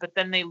teams, but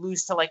then they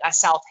lose to like a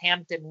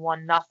Southampton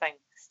 1-0.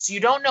 So you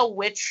don't know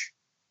which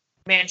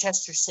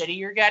Manchester City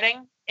you're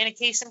getting in a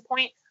case in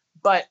point,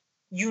 but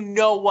you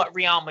know what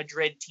Real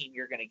Madrid team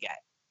you're going to get,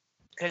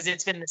 because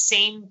it's been the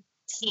same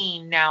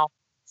team now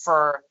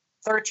for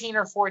 13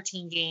 or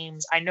 14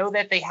 games. I know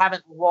that they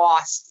haven't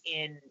lost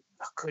in,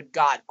 good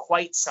God,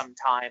 quite some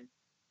time.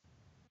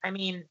 I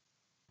mean,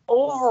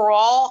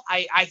 overall,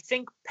 I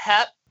think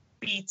Pep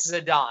beats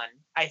Zidane.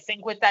 I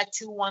think with that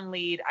 2-1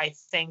 lead, I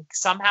think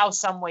somehow,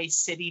 some way,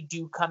 City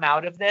do come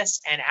out of this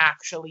and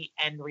actually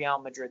end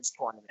Real Madrid's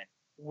tournament.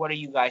 What are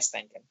you guys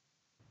thinking?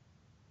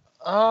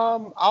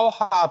 I'll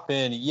hop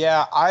in.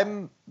 Yeah,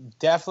 I'm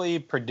definitely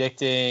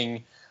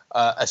predicting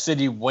a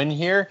City win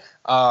here.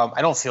 I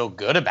don't feel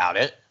good about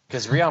it,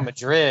 because Real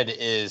Madrid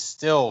is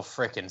still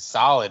freaking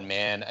solid,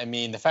 man. I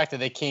mean, the fact that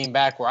they came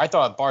back where I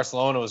thought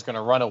Barcelona was going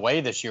to run away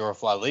this year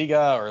with La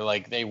Liga, or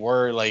like they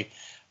were like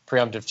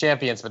preemptive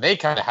champions, but they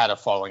kind of had a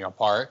falling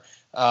apart.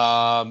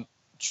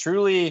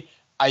 Truly,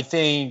 I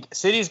think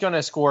City's going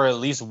to score at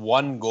least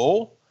one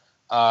goal,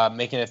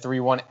 making a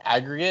 3-1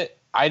 aggregate.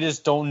 I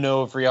just don't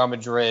know if Real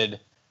Madrid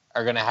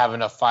are going to have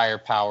enough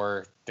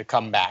firepower to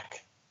come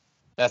back.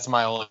 That's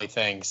my only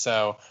thing.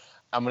 So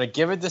I'm going to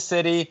give it to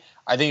City.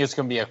 I think it's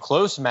going to be a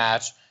close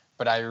match,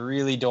 but I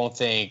really don't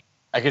think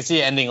 – I could see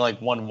it ending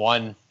like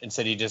 1-1 and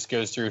City just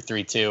goes through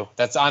 3-2.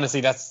 That's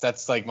honestly,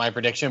 that's like my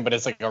prediction, but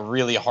it's like a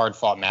really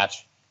hard-fought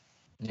match.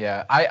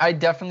 Yeah, I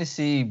definitely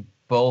see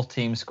both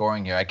teams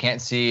scoring here. I can't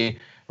see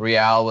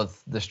Real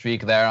with the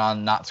streak there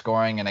on not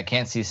scoring, and I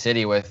can't see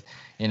City with,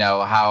 you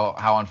know, how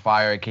on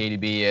fire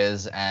KDB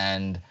is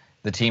and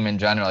the team in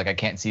general. Like, I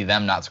can't see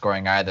them not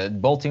scoring either.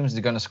 Both teams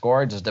are going to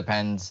score. It just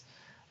depends,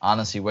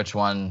 honestly, which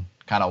one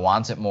kind of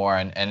wants it more.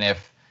 And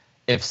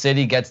if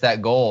City gets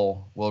that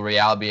goal, will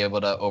Real be able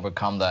to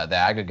overcome the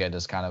aggregate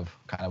is kind of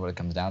what it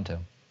comes down to.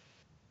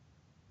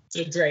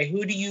 So, Dre,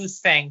 who do you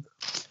think?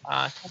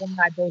 Kevin and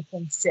I both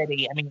think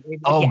City. I mean,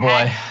 oh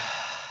boy,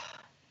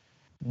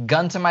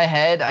 gun to my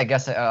head, I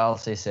guess I'll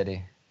say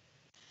City.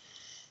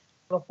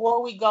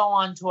 Before we go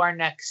on to our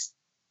next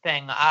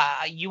thing,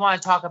 you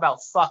want to talk about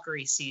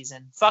fuckery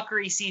season.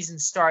 Fuckery season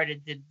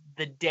started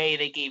the day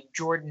they gave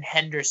Jordan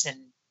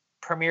Henderson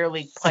Premier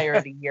League Player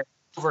of the Year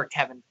over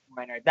Kevin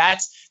De Bruyne.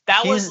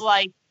 That was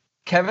like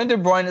Kevin De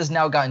Bruyne has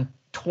now gotten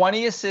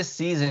 20 assist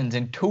seasons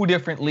in 2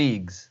 different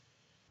leagues.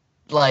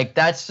 Like,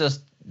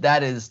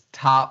 that is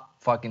top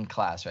fucking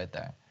class right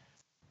there.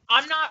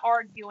 I'm not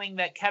arguing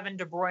that Kevin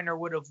De Bruyne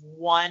would have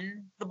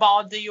won the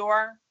Ballon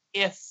d'Or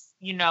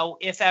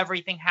if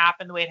everything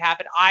happened the way it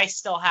happened. I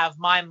still have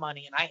my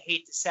money, and I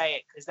hate to say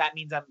it because that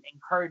means I'm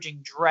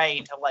encouraging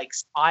Dre to like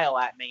smile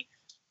at me.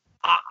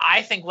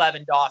 I think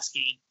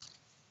Lewandowski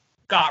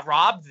got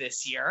robbed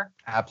this year.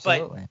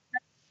 Absolutely.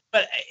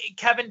 But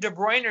Kevin De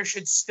Bruyne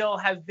should still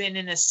have been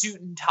in a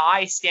suit and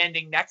tie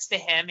standing next to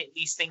him, at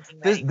least thinking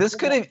that this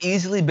could have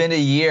easily been a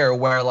year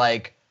where,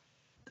 like,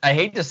 I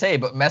hate to say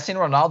it, but Messi and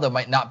Ronaldo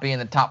might not be in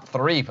the top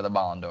 3 for the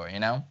Ballon d'Or, you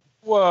know?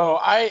 Whoa,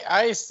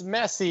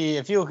 Messi,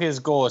 if you look at his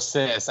goal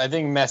assists, I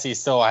think Messi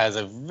still has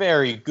a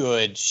very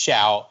good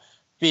shout,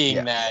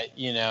 being that,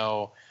 you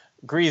know,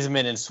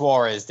 Griezmann and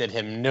Suarez did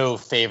him no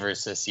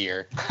favors this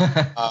year.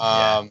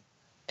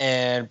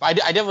 And I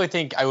definitely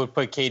think I would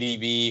put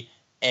KDB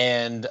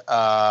and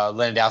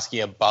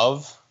Lewandowski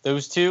above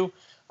those two,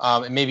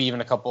 and maybe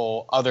even a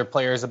couple other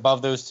players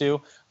above those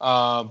two.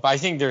 But I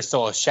think there's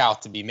still a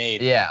shout to be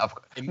made. Yeah, of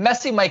course.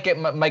 Messi might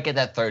get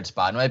that 3rd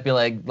spot. It might be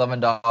like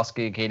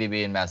Lewandowski,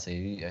 KDB, and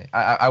Messi.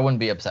 I wouldn't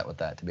be upset with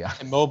that, to be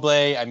honest. And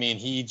Mobley, I mean,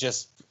 he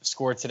just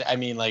scored today. I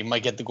mean, like,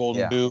 might get the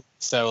golden boot.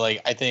 So,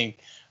 like, I think,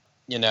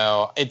 you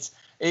know, it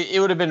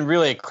would have been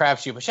really a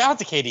crapshoot. But shout out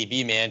to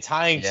KDB, man,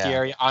 tying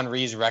Thierry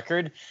Henry's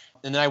record.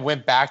 And then I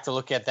went back to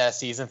look at that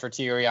season for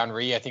Thierry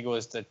Henry. I think it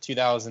was the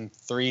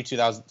 2003,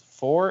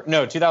 2004.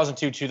 No,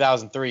 2002,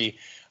 2003.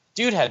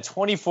 Dude had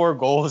 24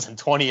 goals and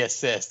 20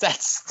 assists.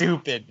 That's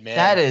stupid,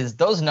 man.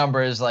 Those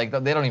numbers, like,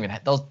 they don't even,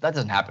 that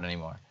doesn't happen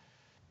anymore.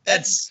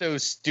 That's so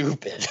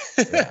stupid.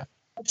 That's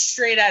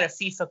straight out of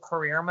FIFA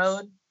career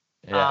mode.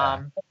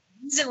 Yeah.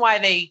 The reason why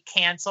they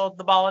canceled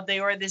the Ballon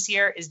d'Or this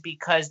year is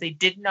because they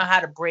didn't know how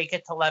to break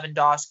it to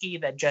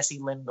Lewandowski that Jesse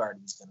Lingard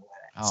was going to win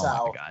it.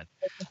 Oh, my God.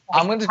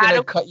 I'm just going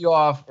to cut you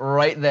off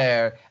right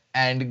there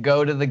and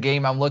go to the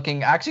game I'm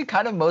looking actually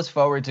kind of most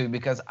forward to,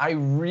 because I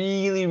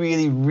really,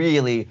 really,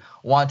 really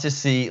want to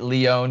see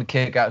Lyon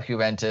kick out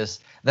Juventus.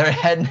 They're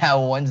ahead now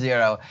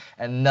 1-0,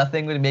 and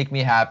nothing would make me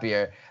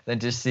happier than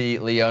to see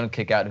Lyon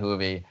kick out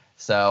Juve.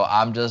 So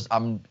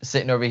I'm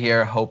sitting over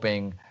here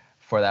hoping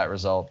for that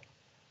result.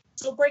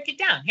 So break it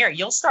down. Here,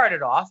 you'll start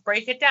it off.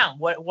 Break it down.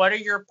 What are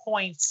your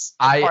points?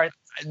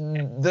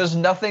 There's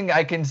nothing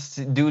I can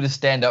do to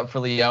stand up for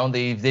Lyon.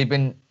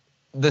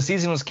 The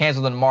season was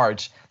canceled in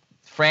March.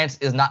 France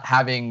is not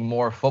having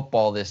more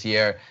football this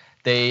year.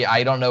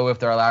 I don't know if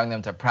they're allowing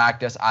them to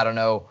practice. I don't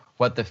know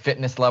what the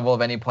fitness level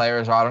of any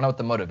players are. I don't know what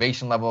the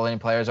motivation level of any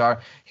players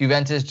are.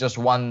 Juventus just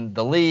won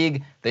the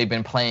league. They've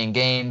been playing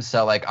games,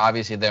 so like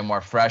obviously they're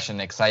more fresh and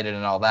excited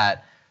and all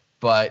that.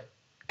 But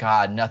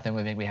God, nothing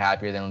would make me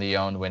happier than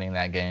Lyon winning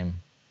that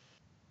game.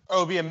 Oh, it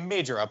would be a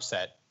major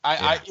upset.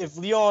 If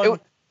Lyon,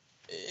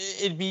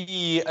 it'd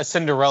be a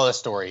Cinderella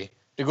story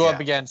to go up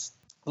against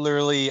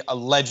literally a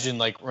legend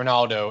like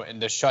Ronaldo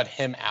and to shut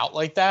him out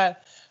like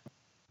that.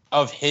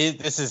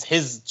 This is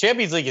his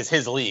Champions League is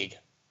his league.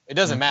 It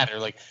doesn't matter.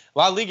 Like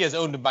La Liga is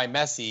owned by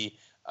Messi.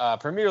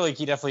 Premier League,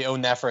 he definitely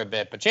owned that for a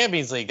bit, but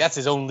Champions League, that's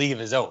his own league of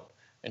his own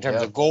in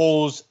terms of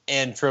goals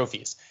and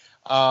trophies.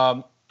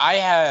 I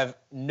have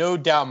no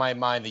doubt in my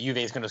mind that Juve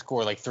is going to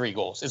score like 3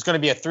 goals. It's going to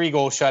be a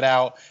 3-goal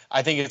shutout.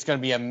 I think it's going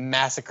to be a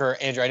massacre.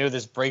 Andrew, I know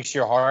this breaks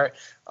your heart.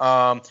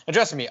 And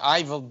trust me,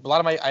 I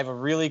have a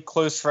really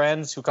close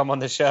friends who come on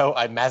the show.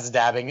 I'm mass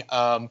dabbing.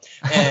 And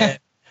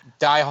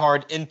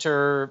diehard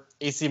Inter,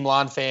 AC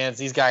Milan fans.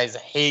 These guys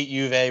hate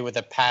Juve with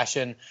a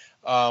passion.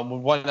 Would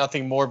want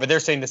nothing more, but they're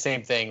saying the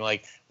same thing.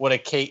 Like, what a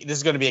cake! This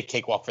is going to be a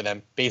cakewalk for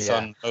them based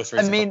on most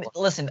recent. I mean,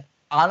 listen.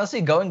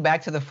 Honestly, going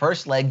back to the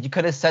first leg, you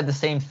could have said the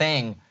same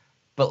thing,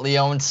 but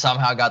Lyon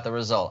somehow got the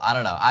result. I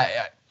don't know.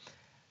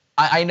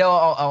 I know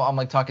I'm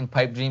like talking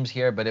pipe dreams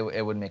here, but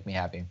it would make me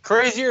happy.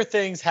 Crazier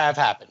things have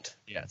happened.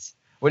 Yes.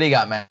 What do you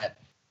got, Matt?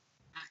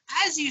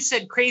 As you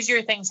said,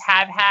 crazier things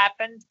have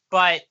happened,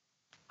 but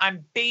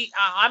I'm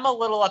a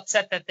little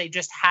upset that they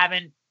just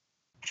haven't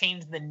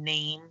changed the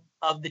name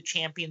of the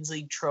Champions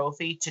League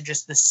trophy to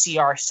just the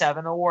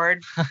CR7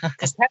 award.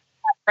 Because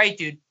right,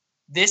 dude,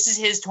 this is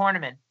his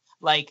tournament.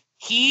 Like,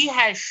 he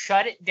has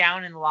shut it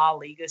down in La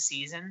Liga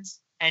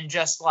seasons and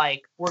just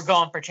like, we're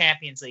going for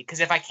Champions League. Because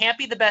if I can't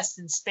be the best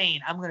in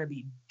Spain, I'm going to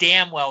be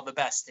damn well the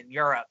best in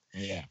Europe.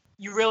 Yeah.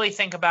 You really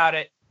think about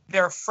it.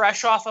 They're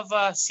fresh off of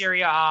a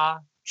Serie A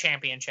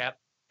championship.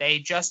 They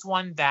just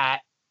won that.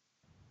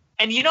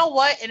 And you know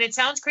what? And it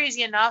sounds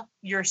crazy enough.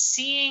 You're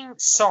seeing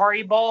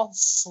Sarri ball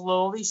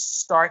slowly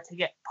start to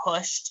get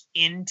pushed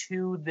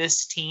into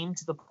this team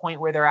to the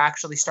point where they're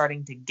actually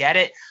starting to get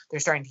it. They're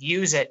starting to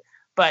use it.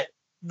 But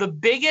the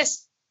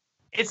biggest,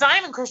 it's not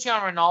even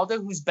Cristiano Ronaldo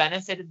who's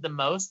benefited the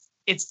most.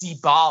 It's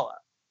Dybala.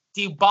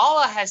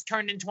 Dybala has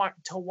turned into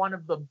one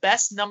of the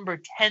best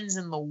number 10s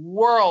in the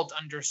world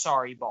under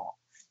Sarri ball.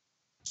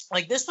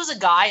 Like, this was a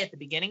guy at the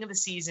beginning of the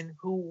season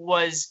who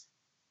was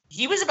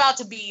about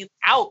to be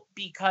out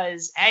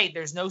because, hey,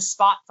 there's no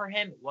spot for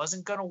him. It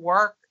wasn't going to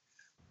work.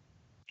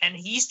 And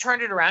he's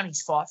turned it around.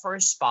 He's fought for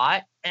his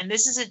spot. And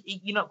this is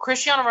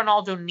Cristiano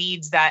Ronaldo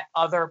needs that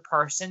other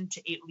person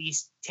to at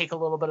least take a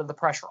little bit of the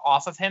pressure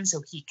off of him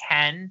so he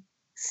can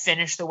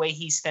finish the way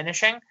he's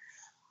finishing.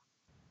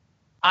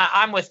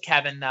 I'm with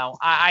Kevin, though.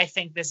 I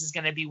think this is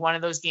going to be one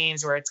of those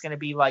games where it's going to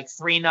be like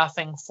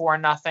 3-0,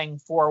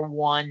 4-0,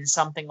 4-1,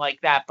 something like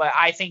that. But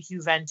I think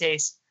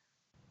Juventus,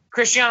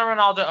 Cristiano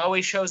Ronaldo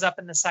always shows up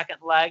in the second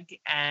leg,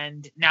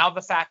 and now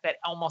the fact that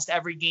almost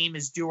every game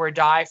is do or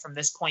die from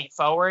this point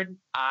forward,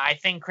 I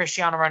think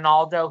Cristiano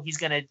Ronaldo, he's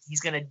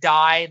gonna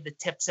dye the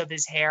tips of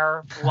his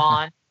hair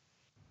blonde,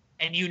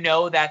 and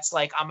that's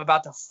like I'm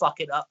about to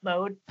fuck it up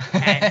mode.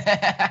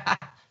 And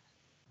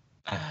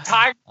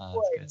Tiger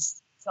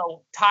Woods.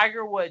 So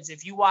Tiger Woods,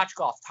 if you watch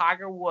golf,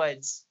 Tiger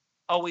Woods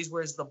always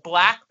wears the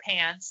black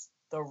pants,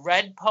 the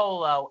red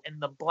polo, and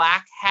the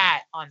black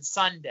hat on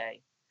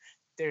Sunday.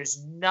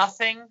 There's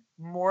nothing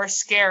more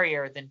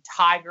scarier than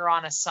Tiger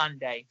on a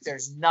Sunday.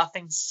 There's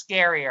nothing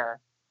scarier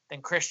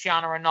than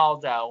Cristiano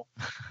Ronaldo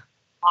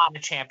on a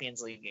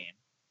Champions League game.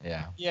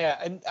 Yeah. Yeah,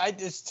 and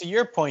just to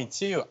your point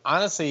too,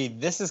 honestly,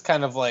 this is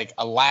kind of like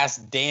a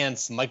last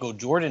dance Michael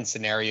Jordan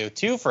scenario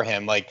too for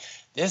him. Like,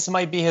 this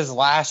might be his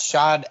last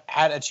shot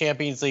at a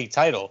Champions League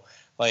title.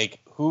 Like,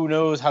 who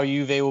knows how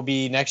Juve will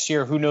be next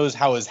year? Who knows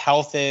how his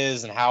health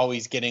is and how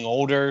he's getting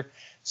older?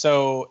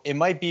 So it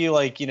might be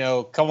like,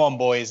 come on,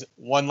 boys,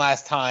 one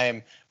last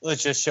time.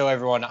 Let's just show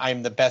everyone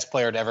I'm the best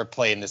player to ever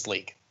play in this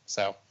league.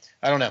 So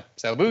I don't know.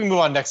 So we can move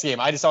on next game.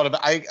 I just thought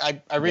about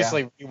I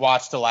recently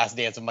watched The Last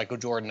Dance of Michael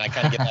Jordan. I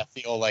kind of get that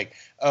feel like,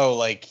 oh,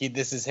 like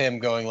this is him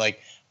going like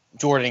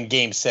Jordan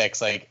Game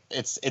 6. Like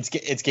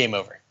it's game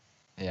over.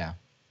 Yeah.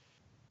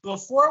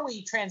 Before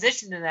we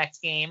transition to the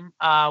next game,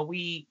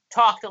 I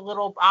talked a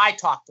little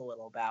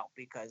about,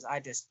 because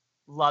I just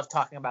love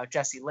talking about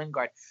Jesse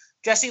Lingard.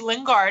 Jesse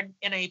Lingard,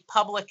 in a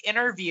public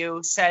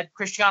interview, said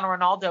Cristiano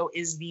Ronaldo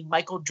is the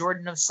Michael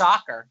Jordan of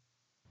soccer.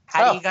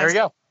 How do you guys?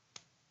 There you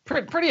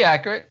go. Pretty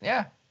accurate,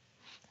 yeah.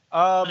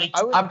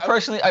 I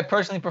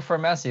personally prefer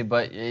Messi,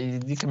 but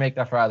you can make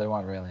that for either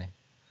one, really.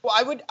 Well,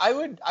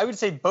 I would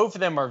say both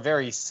of them are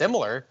very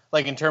similar,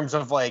 like in terms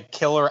of like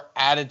killer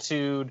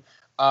attitude,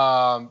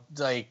 in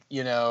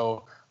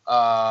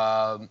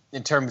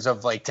terms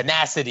of like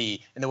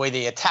tenacity and the way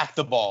they attack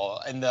the ball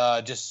and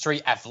the just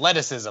straight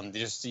athleticism,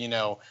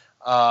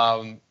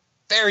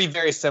 very,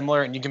 very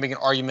similar. And you can make an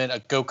argument, a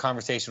GOAT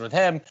conversation with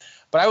him.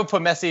 But I would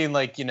put Messi in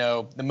like,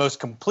 the most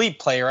complete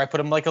player. I put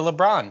him like a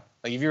LeBron.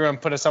 Like if you're going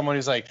to put someone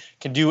who's like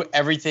can do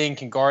everything,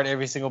 can guard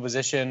every single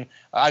position,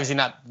 obviously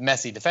not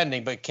Messi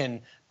defending, but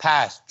can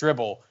pass,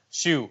 dribble,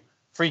 shoot,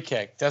 free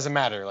kick, doesn't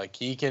matter. Like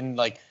he can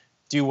like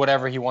do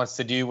whatever he wants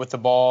to do with the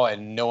ball,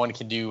 and no one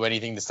can do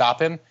anything to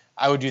stop him.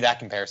 I would do that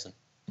comparison.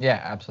 Yeah,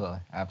 absolutely.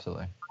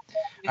 All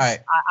right.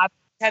 I've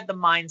had the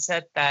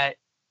mindset that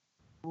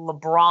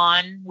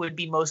LeBron would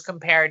be most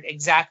compared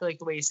exactly like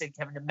the way you said,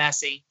 Kevin, to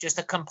Messi. Just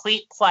a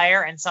complete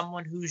player and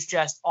someone who's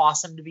just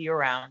awesome to be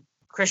around.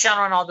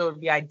 Cristiano Ronaldo would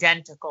be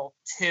identical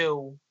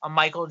to a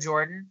Michael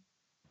Jordan.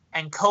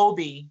 And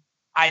Kobe,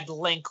 I'd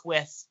link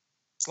with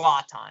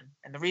Zlatan.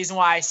 And the reason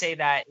why I say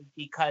that is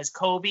because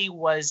Kobe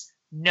was,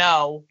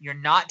 no, you're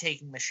not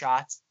taking the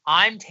shots.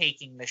 I'm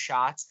taking the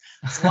shots.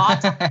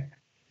 Zlatan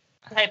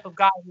type of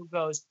guy who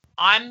goes,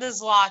 I'm the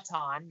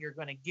Zlatan, you're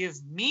going to give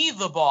me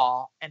the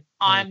ball, and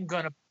I'm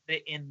going to put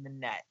it in the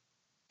net.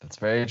 That's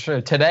very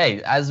true.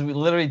 Today,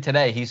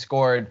 he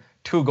scored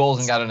 2 goals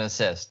and got an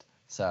assist.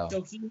 So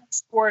he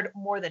scored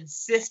more than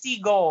 50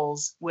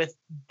 goals with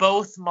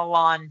both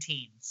Milan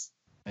teams.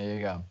 There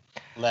you go.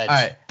 Ledge. All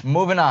right,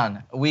 moving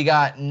on. We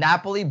got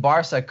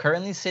Napoli-Barca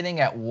currently sitting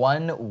at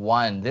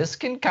 1-1. This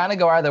can kind of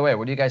go either way.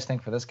 What do you guys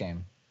think for this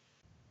game?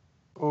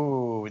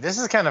 Ooh, this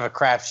is kind of a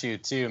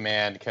crapshoot too,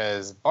 man,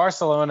 because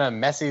Barcelona,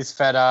 Messi's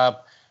fed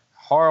up.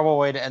 Horrible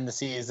way to end the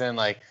season.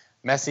 Like,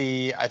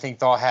 Messi, I think,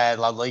 thought had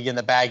La Liga in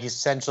the bag. He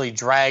essentially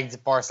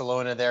dragged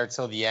Barcelona there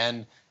till the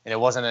end, and it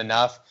wasn't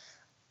enough.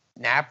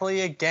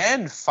 Napoli,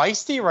 again,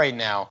 feisty right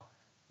now.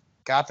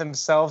 Got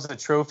themselves a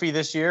trophy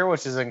this year,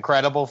 which is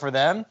incredible for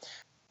them.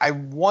 I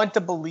want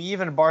to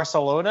believe in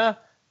Barcelona,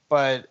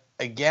 but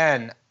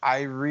again,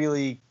 I'm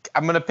going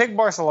to pick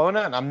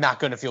Barcelona, and I'm not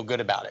going to feel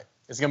good about it.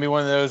 It's going to be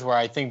one of those where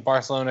I think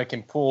Barcelona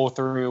can pull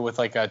through with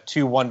like a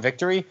 2-1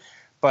 victory.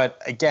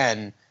 But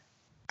again,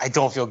 I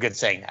don't feel good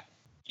saying that.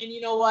 And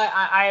you know what?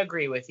 I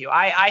agree with you.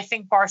 I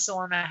think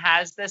Barcelona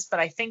has this, but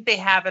I think they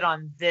have it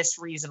on this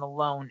reason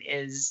alone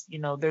is,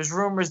 there's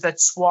rumors that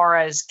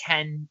Suarez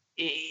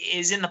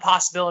is in the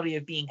possibility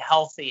of being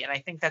healthy. And I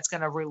think that's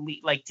going to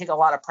really take a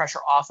lot of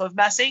pressure off of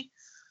Messi.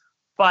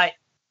 But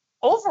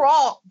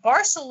overall,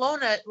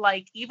 Barcelona,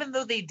 even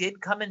though they did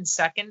come in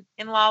second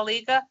in La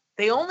Liga,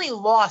 they only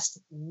lost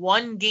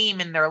 1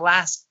 game in their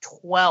last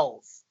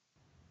 12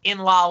 in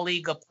La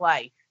Liga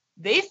play.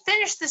 They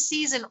finished the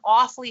season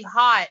awfully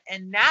hot,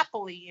 and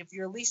Napoli, if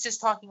you're at least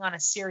just talking on a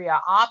Serie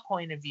A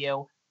point of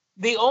view,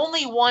 they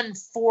only won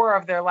 4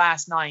 of their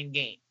last 9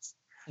 games.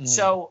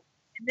 So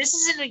this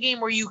isn't a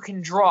game where you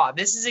can draw.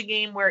 This is a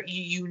game where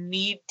you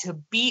need to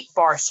beat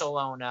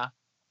Barcelona,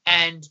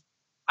 and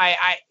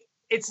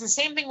it's the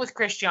same thing with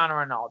Cristiano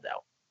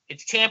Ronaldo.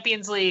 It's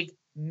Champions League.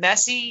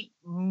 Messi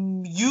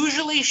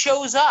usually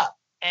shows up,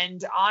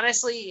 and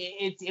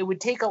honestly, it would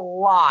take a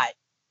lot.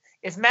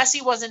 If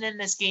Messi wasn't in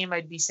this game,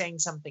 I'd be saying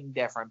something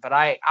different. But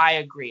I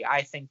agree.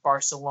 I think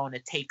Barcelona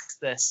takes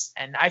this,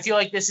 and I feel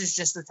like this is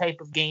just the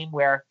type of game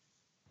where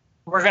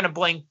we're gonna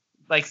blink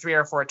 3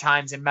 or 4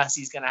 times, and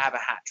Messi's gonna have a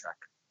hat trick.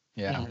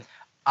 Yeah,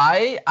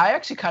 I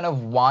actually kind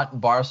of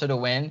want Barca to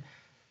win.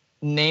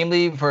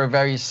 Namely, for a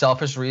very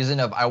selfish reason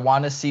of I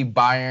want to see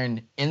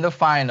Bayern in the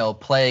final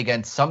play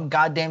against some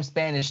goddamn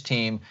Spanish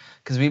team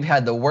because we've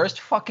had the worst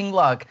fucking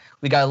luck.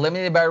 We got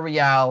eliminated by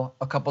Real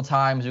a couple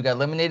times. We got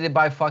eliminated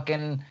by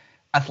fucking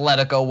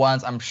Atletico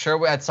once. I'm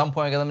sure at some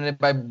point we got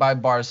eliminated by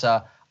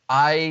Barca.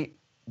 I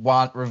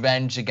want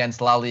revenge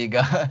against La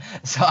Liga.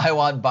 So I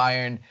want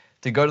Bayern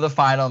to go to the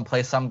final and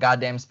play some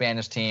goddamn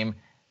Spanish team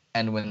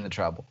and win the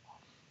treble.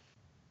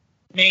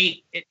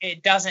 Nate,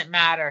 it doesn't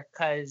matter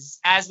because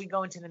as we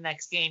go into the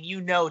next game,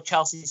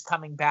 Chelsea's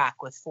coming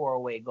back with 4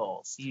 away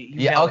goals.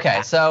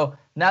 Okay. So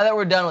now that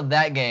we're done with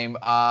that game,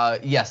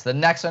 yes, the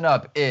next one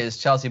up is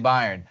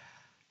Chelsea-Bayern.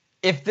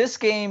 If this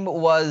game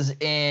was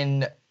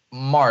in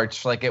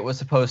March like it was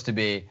supposed to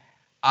be,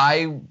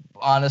 I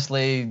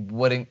honestly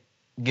wouldn't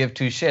give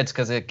 2 shits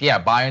because,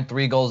 Bayern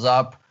 3 goals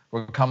up.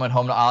 We're coming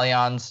home to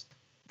Allianz.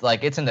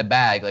 It's in the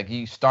bag.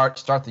 You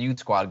start the youth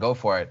squad. Go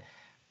for it.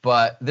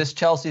 But this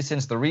Chelsea,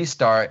 since the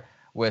restart,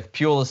 with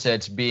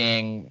Pulisic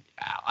being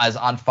as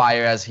on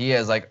fire as he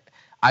is,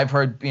 I've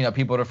heard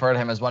people refer to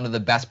him as one of the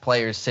best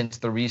players since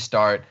the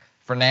restart.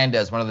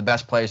 Fernandes, one of the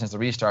best players since the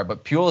restart.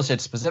 But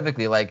Pulisic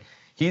specifically,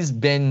 he's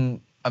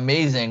been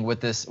amazing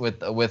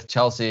with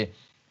Chelsea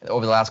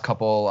over the last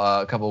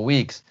couple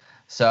weeks.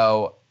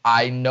 So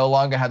I no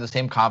longer have the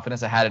same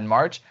confidence I had in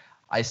March.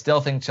 I still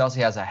think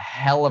Chelsea has a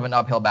hell of an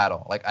uphill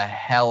battle,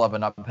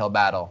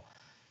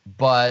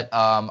 But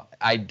I'm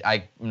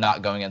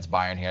not going against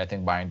Bayern here. I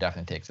think Bayern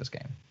definitely takes this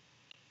game.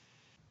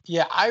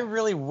 Yeah, I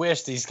really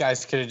wish these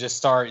guys could have just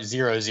started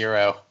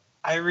 0-0.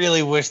 I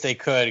really wish they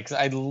could because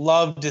I'd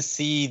love to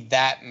see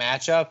that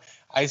matchup.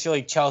 I feel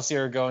like Chelsea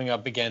are going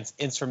up against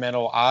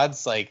instrumental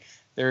odds.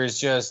 There's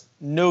just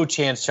no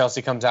chance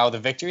Chelsea comes out with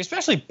a victory,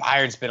 especially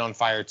Bayern's been on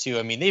fire too.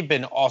 I mean, they've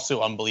been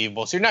also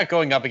unbelievable. So you're not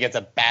going up against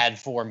a bad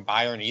form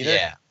Bayern either.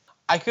 Yeah.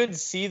 I could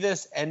see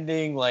this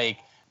ending like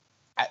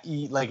a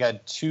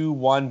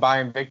 2-1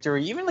 Bayern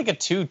victory, even a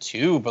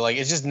 2-2, but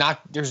it's just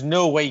not, there's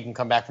no way you can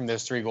come back from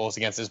those 3 goals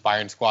against this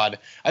Bayern squad.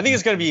 I think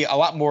it's going to be a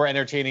lot more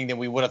entertaining than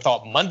we would have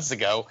thought months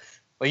ago.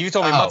 You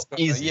told me months ago.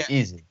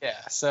 Easy.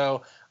 Yeah.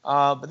 So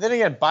But then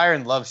again,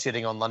 Bayern loves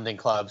shitting on London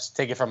clubs.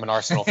 Take it from an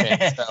Arsenal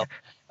fan. So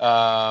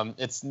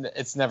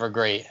it's never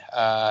great.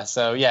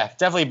 So yeah,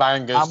 definitely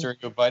Bayern goes through,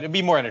 but it'd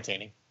be more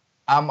entertaining.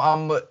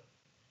 I'm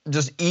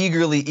just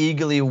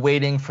eagerly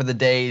waiting for the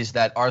days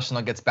that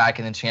Arsenal gets back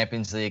in the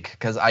Champions League,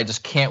 because I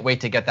just can't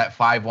wait to get that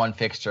 5-1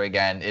 fixture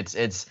again.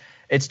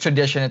 It's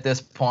tradition at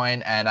this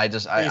point, and I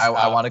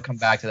want to come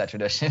back to that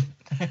tradition.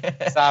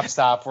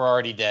 Stop. We're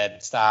already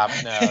dead. Stop.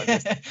 No,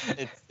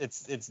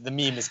 it's the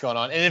meme is going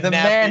on. And if the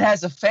man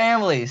has a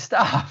family.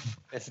 Stop.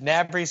 If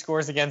Gnabry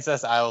scores against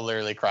us, I will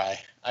literally cry.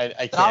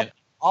 I can't.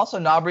 Also,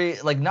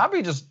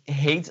 Gnabry just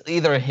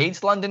either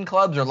hates London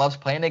clubs or loves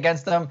playing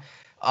against them.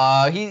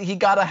 He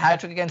got a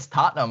hat trick against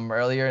Tottenham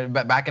earlier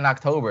back in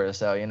October.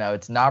 So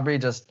it's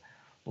Gnabry just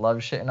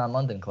loves shitting on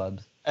London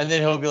clubs. And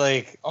then he'll be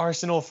like,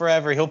 Arsenal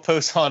forever. He'll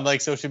post on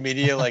like social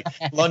media like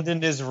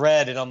London is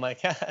red, and I'm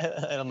like,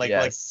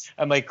 yes.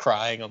 I'm like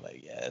crying. I'm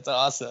like, yeah, it's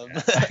awesome.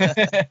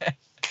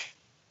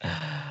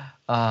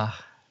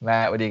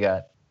 Matt, what do you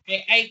got?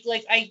 I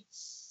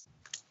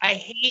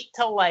hate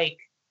to like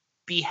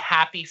be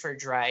happy for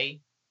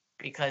Dre,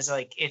 because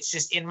like it's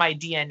just in my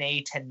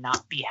DNA to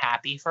not be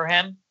happy for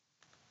him.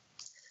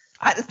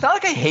 It's not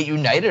like I hate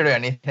United or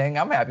anything.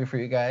 I'm happy for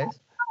you guys.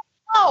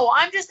 No,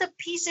 I'm just a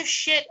piece of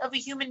shit of a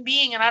human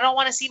being, and I don't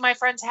want to see my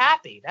friends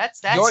happy.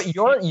 That's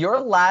your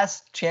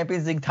last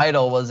Champions League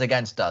title was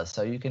against us,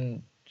 so you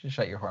can just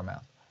shut your whore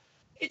mouth.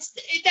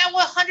 That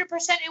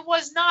 100%. It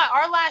was not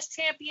our last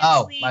Champions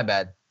League. Oh, my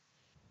bad.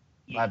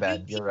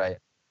 You're right.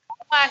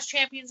 Our last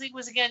Champions League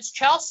was against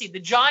Chelsea. The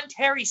John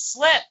Terry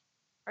slip.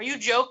 Are you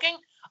joking?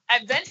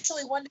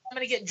 Eventually, one day I'm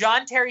going to get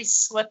John Terry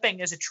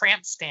slipping as a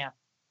tramp stamp,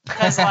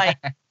 because like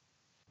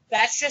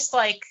that's just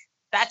like.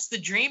 That's the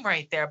dream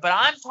right there. But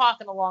I'm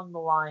talking along the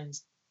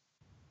lines,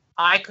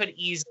 I could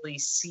easily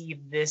see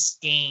this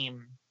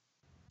game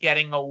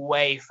getting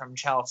away from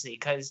Chelsea,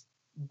 because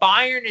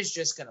Bayern is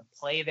just going to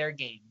play their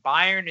game.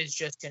 Bayern is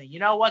just going to, you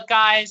know what,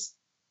 guys?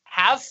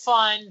 Have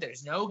fun.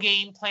 There's no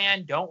game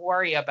plan. Don't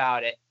worry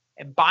about it.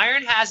 And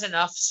Bayern has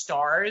enough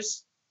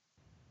stars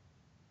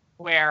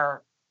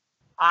where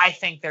I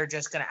think they're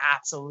just going to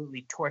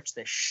absolutely torch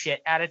the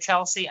shit out of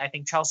Chelsea. I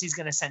think Chelsea's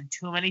going to send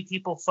too many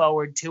people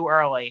forward too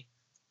early.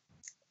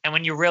 And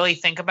when you really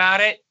think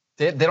about it,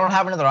 they don't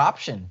have another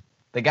option.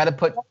 They got to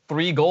put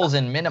 3 goals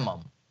in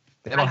minimum.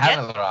 They don't have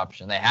another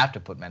option. They have to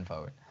put men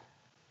forward.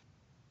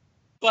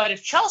 But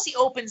if Chelsea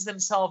opens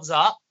themselves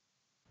up,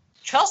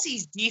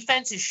 Chelsea's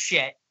defense is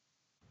shit.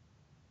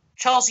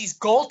 Chelsea's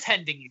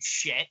goaltending is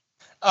shit.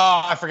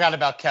 Oh, I forgot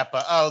about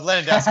Kepa. Oh,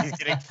 Lewandowski's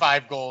getting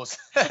 5 goals.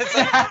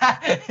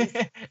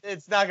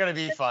 It's not going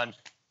to be fun.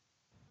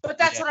 But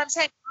that's what I'm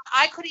saying.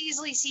 I could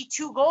easily see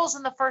 2 goals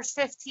in the first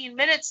 15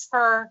 minutes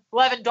for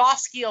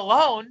Lewandowski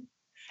alone.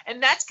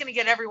 And that's going to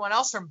get everyone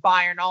else from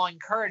Bayern all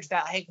encouraged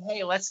that,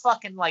 hey, let's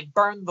fucking like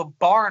burn the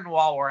barn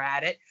while we're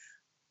at it.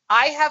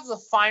 I have the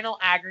final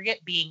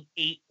aggregate being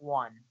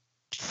 8-1.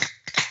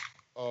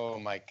 Oh,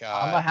 my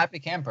God. I'm a happy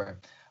camper.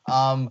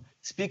 Go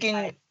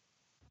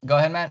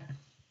ahead, Matt.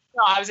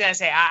 No, I was going to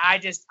say,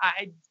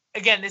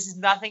 again, this is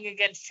nothing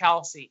against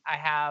Chelsea. I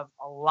have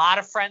a lot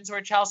of friends who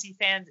are Chelsea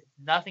fans.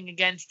 Nothing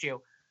against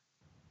you.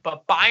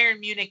 But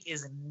Bayern Munich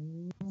is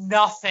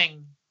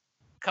nothing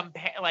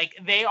like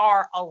they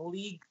are a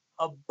league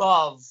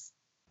above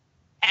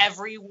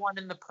everyone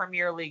in the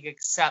Premier League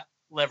except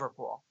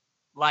Liverpool.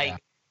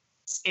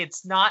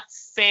 It's not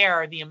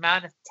fair the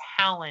amount of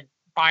talent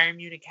Bayern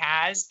Munich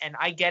has, and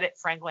I get it.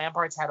 Frank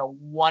Lampard's had a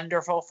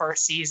wonderful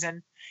first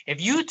season. If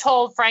you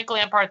told Frank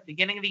Lampard at the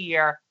beginning of the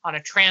year on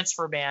a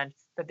transfer ban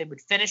that they would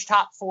finish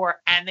top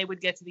 4 and they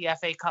would get to the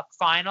FA Cup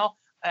final,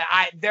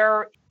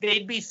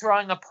 they'd be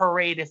throwing a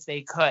parade if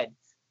they could.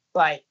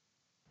 But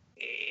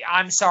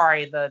I'm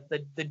sorry,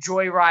 the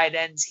joyride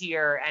ends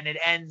here, and it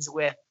ends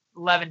with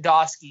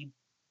Lewandowski.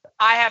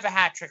 I have a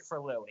hat trick for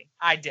Louis.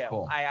 I do.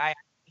 Cool. I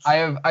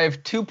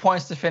have 2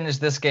 points to finish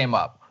this game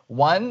up.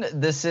 One,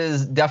 this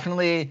is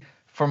definitely,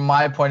 from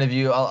my point of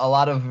view, a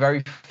lot of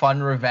very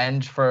fun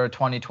revenge for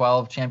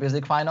 2012 Champions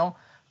League final,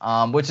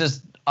 which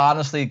is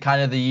honestly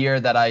kind of the year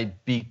that I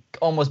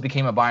almost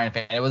became a Bayern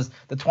fan. It was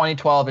the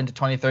 2012 into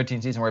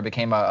 2013 season where I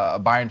became a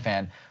Bayern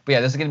fan. But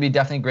yeah, this is going to be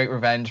definitely great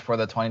revenge for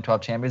the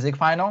 2012 Champions League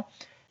final.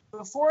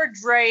 Before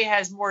Dre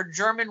has more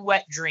German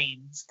wet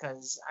dreams,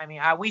 because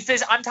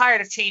I'm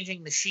tired of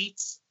changing the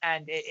sheets,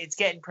 and it's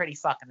getting pretty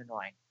fucking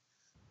annoying.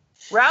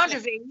 Round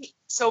of 8.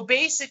 So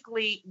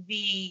basically,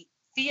 the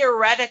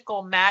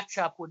theoretical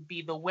matchup would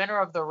be the winner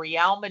of the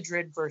Real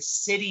Madrid versus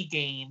City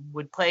game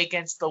would play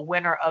against the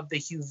winner of the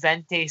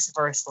Juventus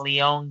versus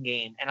Lyon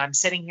game. And I'm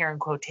sitting here in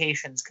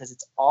quotations because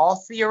it's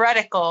all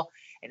theoretical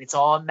and it's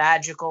all a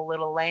magical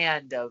little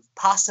land of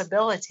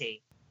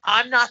possibility.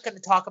 I'm not going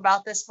to talk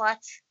about this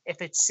much.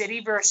 If it's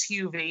City versus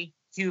Juve,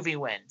 Juve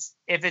wins.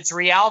 If it's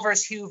Real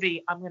versus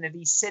Juve, I'm going to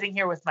be sitting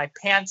here with my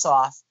pants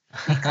off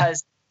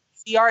because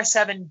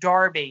CR7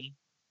 derby,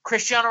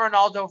 Cristiano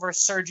Ronaldo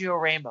versus Sergio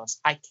Ramos.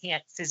 I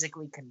can't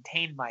physically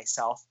contain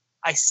myself.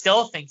 I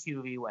still think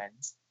Juve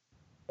wins.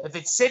 If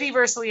it's City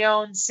versus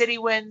Lyon, City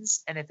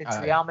wins. And if it's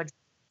Real Madrid,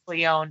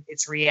 Leon,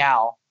 it's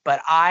Real.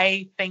 But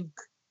I think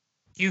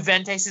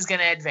Juventus is going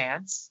to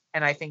advance,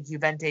 and I think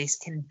Juventus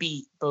can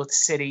beat both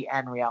City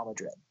and Real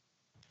Madrid.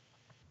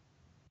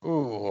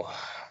 Ooh,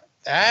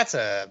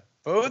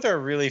 both are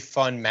really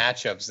fun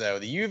matchups, though.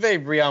 The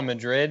Juve Real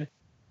Madrid,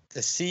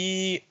 to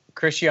see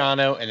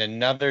Cristiano in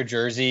another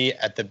jersey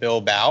at the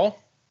Bilbao,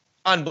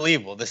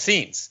 unbelievable. The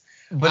scenes.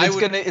 But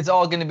it's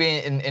all gonna be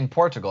in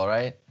Portugal,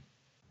 right?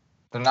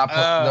 They're not.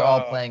 They're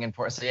all playing in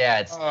Portugal. So yeah,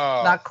 it's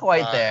not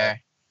quite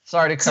there.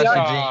 Sorry to crush your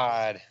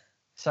dreams.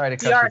 Sorry to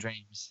crush your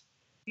dreams.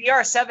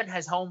 CR7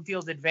 has home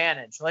field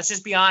advantage. Let's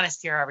just be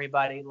honest here,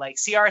 everybody. Like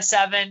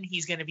CR7,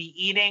 he's going to be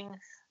eating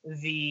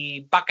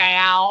the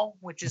bacalhau,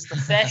 which is the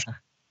fish,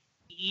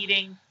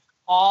 eating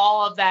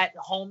all of that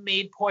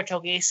homemade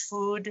Portuguese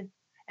food.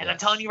 And I'm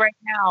telling you right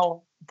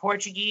now,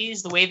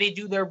 Portuguese, the way they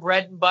do their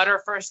bread and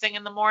butter first thing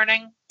in the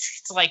morning,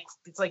 it's like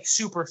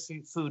super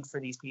food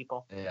for these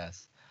people.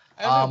 Yes.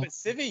 I don't know, but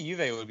City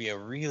Juve would be a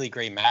really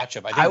great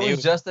matchup. I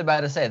was just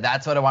about to say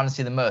that's what I want to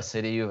see the most,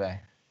 City Juve.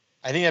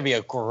 I think that'd be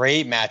a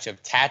great matchup.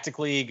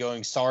 Tactically,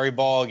 going sorry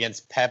ball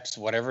against Pep's,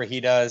 whatever he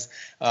does.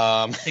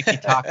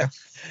 Tiki-taka.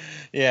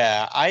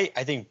 Yeah, I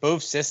think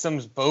both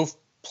systems, both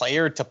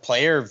player to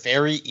player,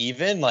 very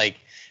even, like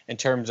in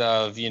terms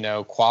of,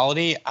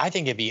 quality. I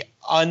think it'd be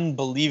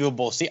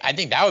unbelievable. See, I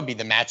think that would be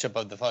the matchup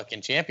of the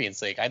fucking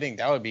Champions League. I think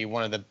that would be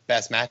one of the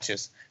best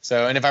matches.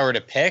 So, and if I were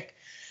to pick,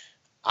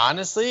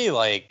 honestly,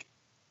 like,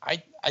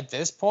 at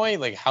this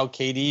point, like how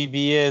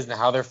KDB is and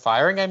how they're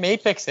firing, I may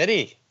pick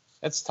City.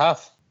 It's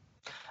tough.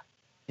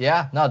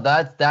 Yeah, no,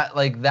 that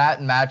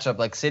matchup,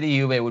 like City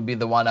Juve would be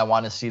the one I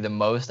want to see the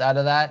most out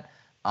of that.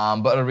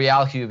 But a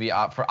Real Juve,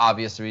 for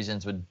obvious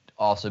reasons, would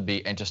also be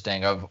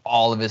interesting. Of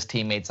all of his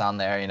teammates on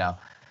there,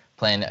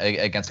 playing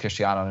against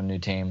Cristiano on a new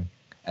team.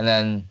 And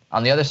then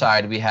on the other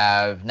side, we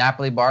have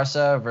Napoli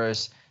Barca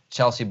versus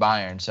Chelsea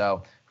Bayern.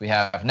 So we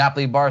have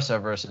Napoli Barca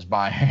versus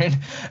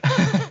Bayern.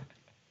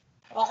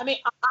 Well, I mean,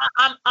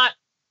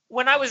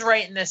 when I was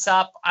writing this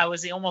up, I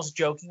was almost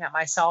joking at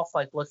myself,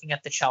 like looking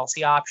at the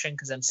Chelsea option,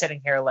 because I'm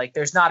sitting here like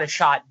there's not a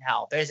shot in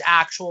hell. There's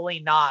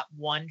actually not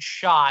one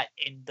shot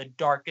in the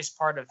darkest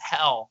part of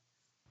hell.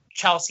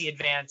 Chelsea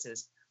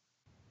advances.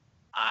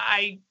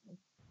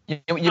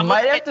 You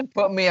might have to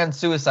put me on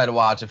suicide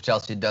watch if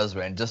Chelsea does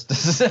win, just to,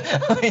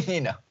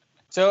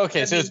 So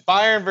it's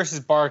Bayern versus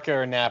Barca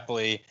or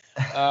Napoli.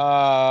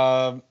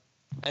 And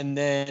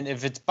then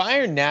if it's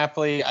Bayern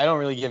Napoli, I don't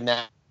really give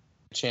Napoli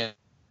a chance.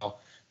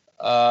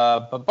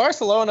 But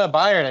Barcelona,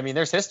 Bayern, I mean,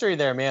 there's history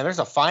there, man. There's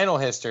a final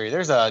history.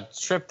 There's a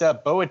tripped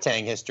up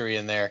Boateng history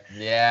in there.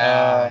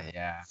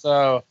 Yeah.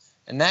 So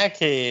in that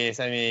case,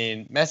 I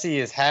mean, Messi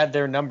has had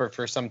their number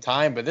for some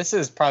time, but this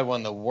is probably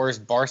one of the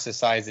worst Barca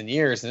sides in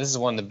years, and this is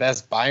one of the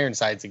best Bayern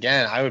sides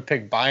again. I would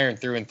pick Bayern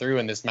through and through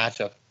in this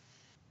matchup.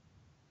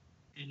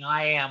 And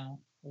I am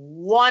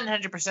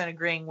 100%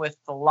 agreeing with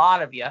a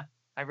lot of you.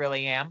 I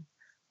really am.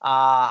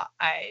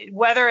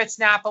 Whether it's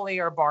Napoli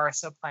or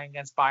Barca playing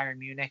against Bayern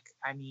Munich,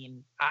 I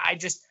mean,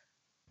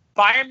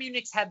 Bayern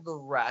Munich's had the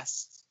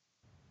rest.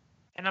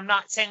 And I'm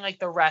not saying like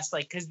the rest,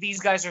 like, because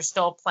these guys are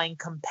still playing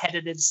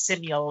competitive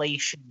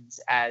simulations,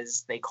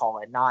 as they call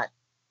it.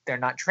 They're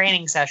not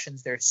training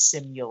sessions, they're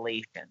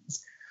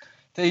simulations.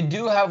 They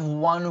do have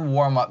one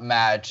warm-up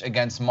match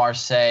against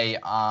Marseille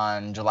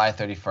on July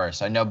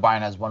 31st. I know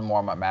Bayern has one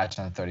warm-up match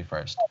on the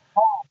 31st.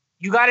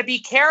 You got to be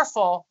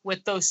careful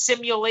with those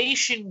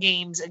simulation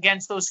games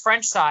against those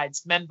French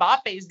sides.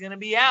 Mbappe is going to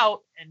be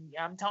out, and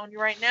I'm telling you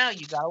right now,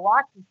 you got to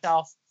watch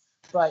yourself.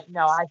 But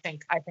no, I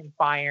think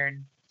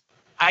Bayern.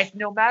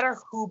 No matter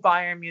who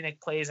Bayern Munich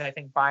plays, I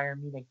think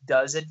Bayern Munich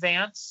does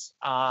advance.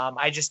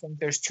 I just think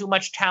there's too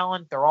much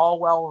talent. They're all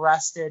well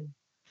rested.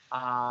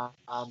 I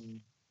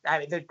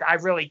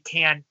really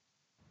can't.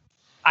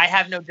 I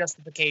have no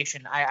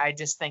justification. I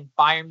just think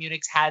Bayern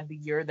Munich's had the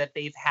year that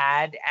they've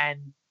had,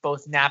 and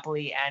both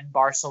Napoli and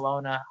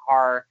Barcelona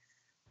are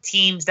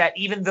teams that,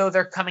 even though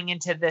they're coming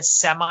into this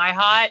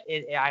semi-hot,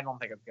 I don't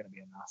think it's going to be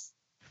enough.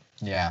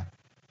 Yeah.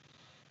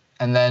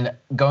 And then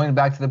going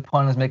back to the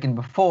point I was making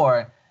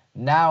before,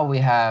 now we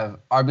have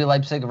RB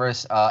Leipzig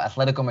versus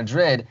Atletico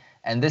Madrid,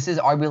 and this is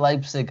RB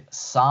Leipzig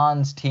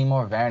sans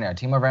Timo Werner.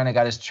 Timo Werner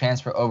got his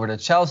transfer over to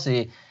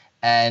Chelsea,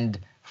 and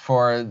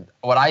for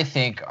what I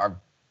think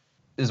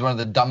is one of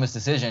the dumbest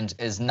decisions,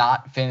 is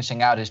not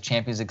finishing out his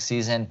Champions League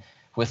season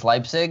with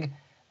Leipzig.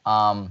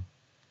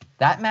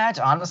 That match,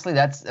 honestly,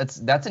 that's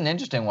an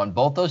interesting one.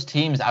 Both those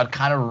teams, I would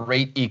kind of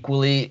rate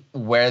equally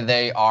where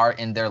they are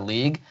in their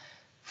league.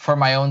 For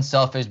my own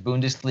selfish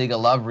Bundesliga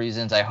love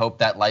reasons, I hope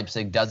that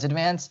Leipzig does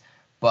advance.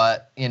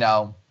 But,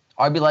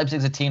 RB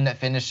Leipzig's a team that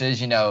finishes,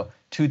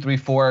 2, 3,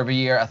 4 every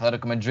year.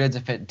 Atletico Madrid's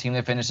a team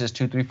that finishes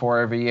 2, 3, 4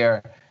 every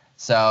year.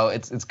 So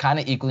it's kind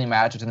of equally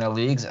matched in their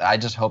leagues. I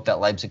just hope that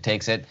Leipzig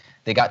takes it.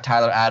 They got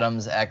Tyler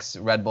Adams,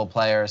 ex-Red Bull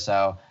player,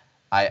 so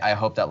I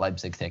hope that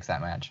Leipzig takes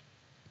that match.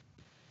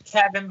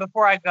 Kevin,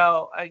 before I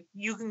go,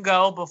 you can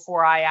go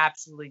before I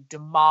absolutely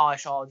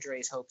demolish all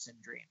Dre's hopes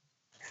and dreams.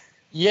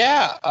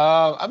 Yeah,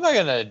 I'm not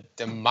going to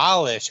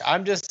demolish.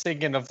 I'm just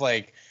thinking of,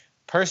 like,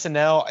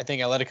 personnel, I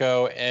think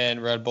Atletico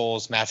and Red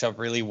Bulls match up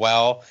really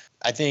well.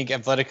 I think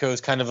Atletico's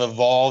kind of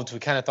evolved. We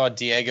kind of thought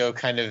Diego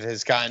kind of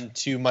has gotten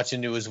too much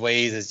into his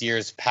ways as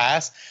years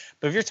pass.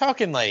 But if you're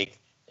talking like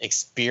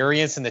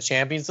experience in the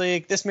Champions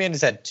League, this man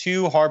has had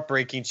 2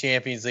 heartbreaking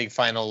Champions League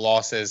final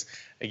losses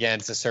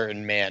against a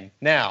certain man.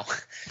 Now,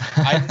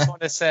 I just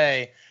want to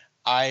say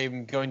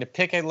I'm going to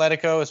pick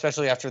Atletico,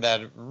 especially after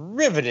that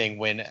riveting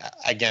win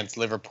against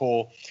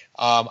Liverpool.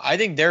 I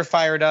think they're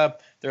fired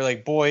up. They're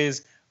like,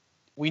 boys,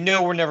 we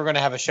know we're never going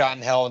to have a shot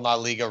in hell in La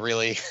Liga,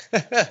 really.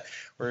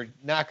 We're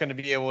not going to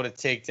be able to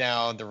take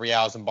down the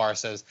Reals and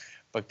Barças.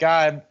 But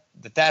God,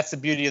 that's the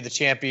beauty of the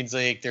Champions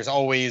League. There's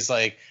always,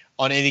 like,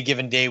 on any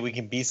given day we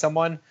can beat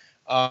someone.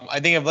 I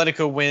think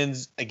Atletico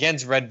wins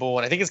against Red Bull,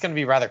 and I think it's going to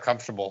be rather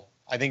comfortable.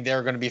 I think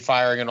they're going to be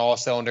firing on all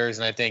cylinders,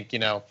 and I think,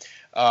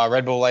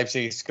 Red Bull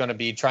Leipzig is going to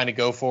be trying to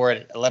go for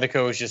it.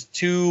 Atletico is just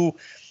too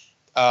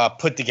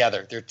put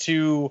together. They're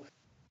too,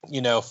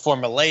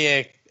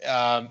 formulaic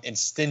and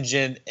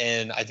stingent,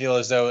 and I feel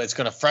as though it's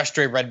going to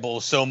frustrate Red Bull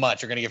so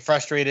much. They're going to get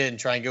frustrated and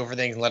try and go for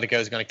things, and Atletico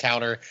is going to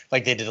counter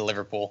like they did to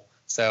Liverpool.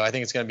 So I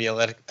think it's going to be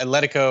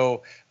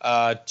Atletico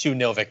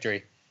 2-0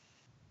 victory.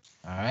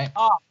 All right.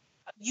 Oh,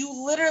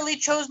 you literally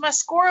chose my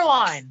score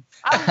line.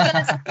 I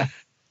was gonna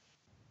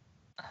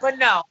but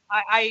no,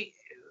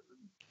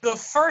 the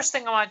first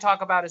thing I want to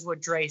talk about is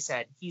what Dre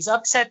said. He's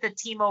upset that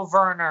Timo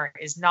Werner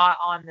is not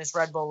on this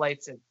Red Bull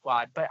Leipzig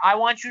squad. But I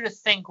want you to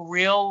think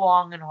real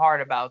long and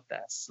hard about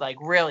this. Like,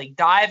 really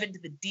dive into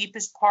the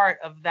deepest part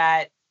of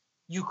that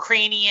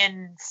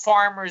Ukrainian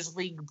Farmers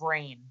League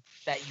brain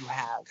that you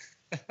have.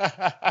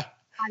 I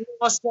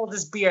almost spilled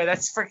this beer.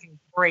 That's freaking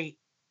great.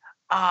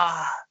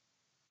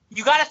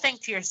 You got to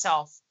think to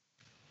yourself,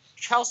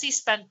 Chelsea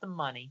spent the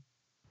money.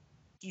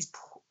 He's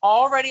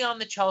already on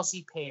the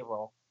Chelsea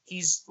payroll.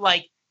 He's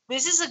like,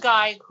 this is a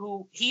guy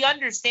who he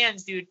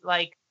understands, dude.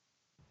 Like,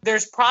 there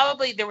was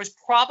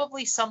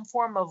probably some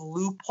form of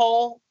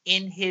loophole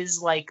in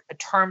his like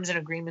terms and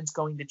agreements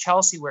going to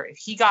Chelsea, where if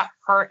he got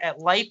hurt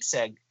at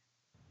Leipzig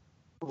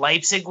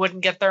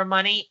wouldn't get their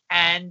money,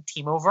 and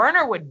Timo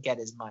Werner wouldn't get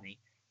his money.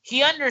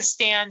 He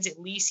understands. At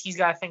least he's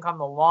got to think on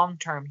the long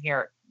term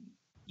here.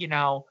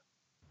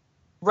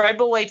 Red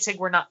Bull Leipzig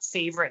were not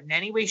favorite in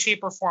any way,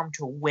 shape, or form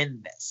to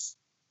win this.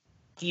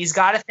 He's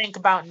got to think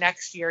about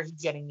next year. He's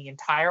getting the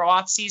entire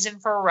offseason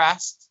for a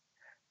rest,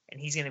 and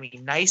he's going to be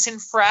nice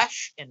and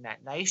fresh in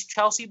that nice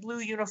Chelsea blue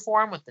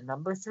uniform with the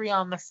number 3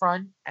 on the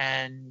front,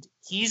 and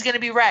he's going to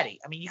be ready.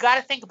 I mean, you got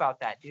to think about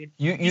that, dude.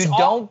 You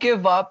don't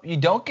give up. You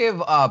don't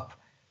give up,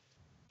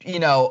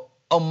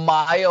 a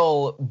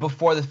mile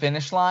before the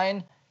finish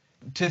line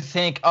to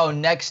think, oh,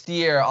 next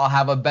year I'll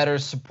have a better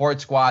support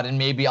squad and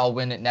maybe I'll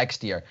win it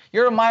next year.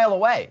 You're a mile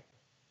away.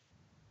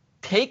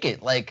 Take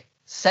it. Like,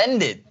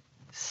 send it.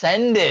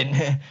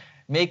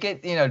 Make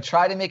it,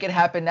 try to make it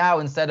happen now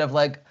instead of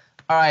like,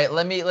 all right,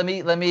 let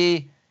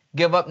me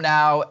give up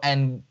now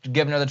and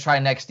give another try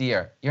next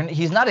year.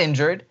 He's not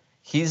injured.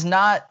 He's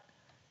not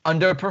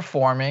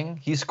underperforming.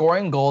 He's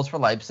scoring goals for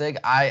Leipzig.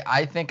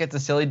 I think it's a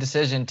silly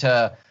decision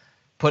to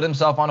put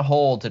himself on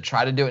hold to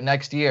try to do it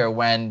next year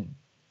when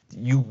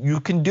you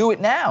can do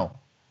it now.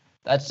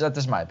 That's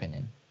just my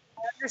opinion.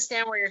 I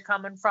understand where you're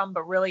coming from,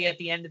 but really at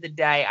the end of the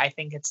day, I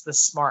think it's the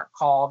smart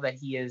call that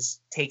he has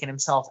taken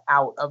himself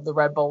out of the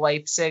Red Bull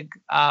Leipzig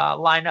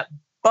lineup.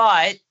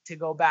 But to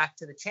go back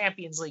to the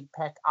Champions League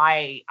pick,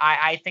 I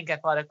think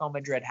Atletico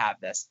Madrid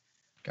have this.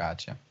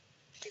 Gotcha.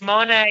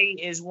 Simone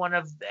is one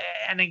of,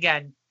 and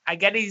again, I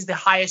get he's the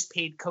highest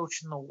paid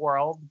coach in the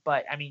world,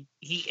 but I mean,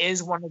 he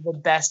is one of the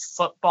best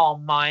football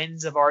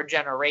minds of our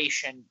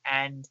generation.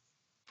 And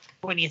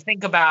when you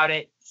think about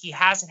it, he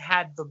hasn't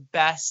had the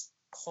best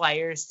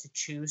players to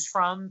choose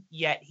from,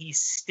 yet he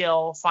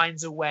still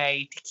finds a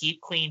way to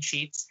keep clean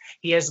sheets.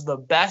 He has the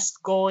best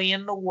goalie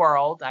in the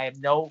world. I have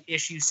no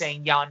issue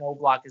saying Jan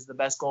Oblak is the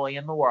best goalie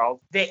in the world.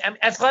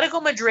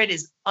 Atletico Madrid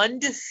is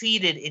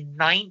undefeated in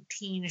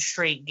 19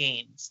 straight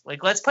games.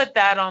 Like, let's put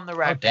that on the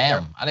record. Oh,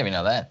 damn. I didn't even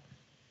know that.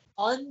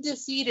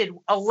 Undefeated,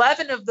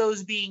 11 of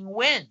those being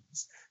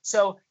wins.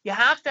 So you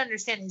have to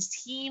understand his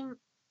team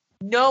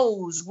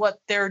knows what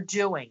they're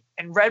doing,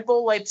 and Red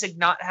Bull Leipzig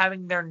not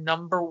having their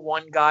number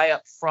 1 guy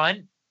up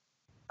front,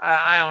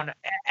 I don't know.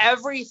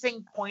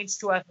 Everything points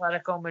to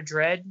Atletico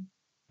Madrid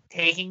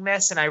taking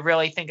this, and I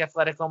really think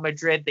Atletico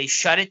Madrid, they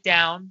shut it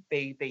down.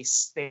 They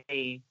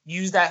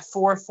use that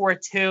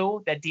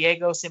 4-4-2 that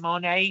Diego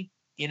Simone,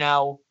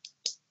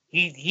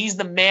 he's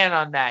the man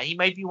on that. He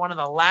might be one of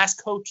the last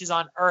coaches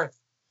on earth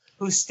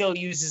who still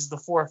uses the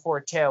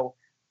 4-4-2,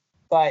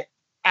 but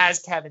as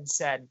Kevin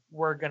said,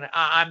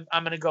 I'm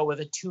gonna go with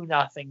a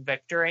 2-0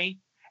 victory,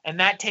 and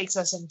that takes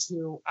us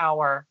into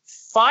our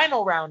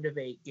final round of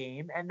 8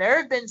 game. And there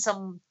have been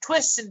some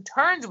twists and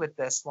turns with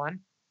this one.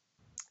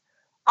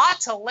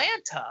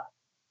 Atalanta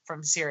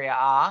from Serie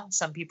A,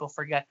 some people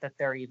forget that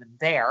they're even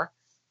there,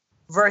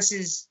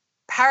 versus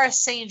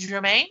Paris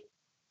Saint-Germain,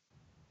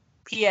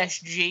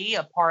 PSG,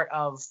 a part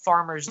of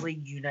Farmers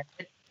League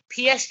United.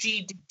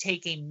 PSG did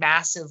take a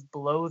massive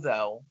blow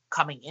though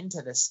coming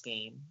into this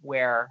game,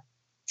 where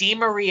Di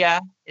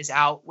Maria is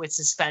out with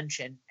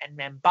suspension, and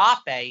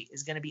Mbappe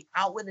is going to be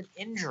out with an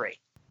injury.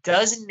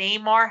 Does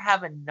Neymar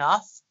have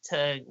enough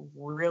to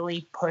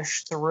really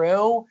push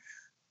through?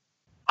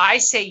 I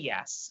say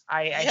yes.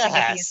 I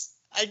think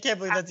I can't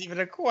believe that's even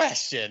a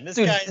question. This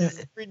Dude, guy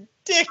is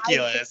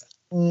ridiculous.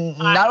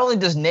 Not only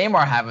does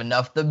Neymar have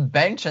enough, the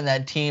bench on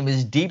that team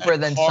is deeper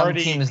than some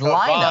teams'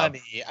 lineup.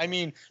 I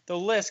mean, the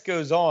list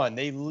goes on.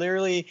 They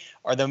literally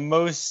are the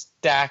most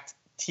stacked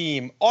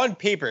team on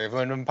paper.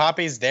 When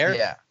Mbappe's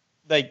there,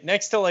 like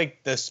next to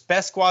like the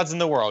best squads in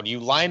the world, you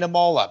line them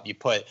all up. You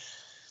put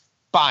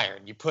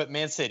Bayern, you put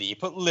Man City, you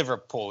put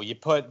Liverpool, you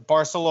put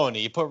Barcelona,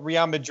 you put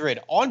Real Madrid.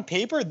 On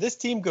paper, this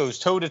team goes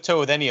toe-to-toe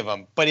with any of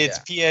them, but it's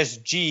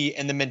PSG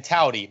and the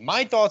mentality.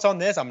 My thoughts on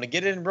this, I'm going to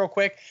get it in real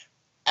quick.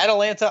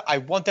 Atalanta, I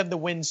want them to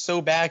win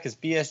so bad because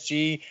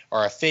PSG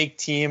are a fake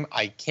team.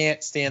 I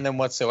can't stand them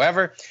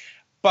whatsoever,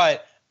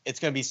 but it's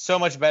going to be so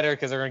much better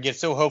because they're going to get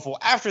so hopeful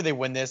after they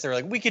win this. They're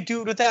like, we could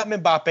do it without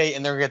Mbappe,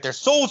 and they're going to get their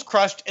souls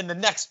crushed in the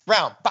next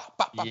round.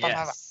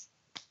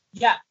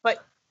 Yeah,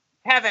 but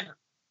Kevin,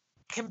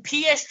 can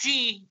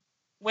PSG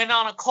win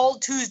on a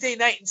cold Tuesday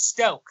night in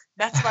Stoke?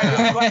 That's my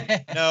real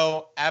question.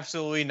 No,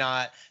 absolutely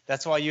not.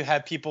 That's why you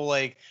have people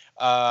like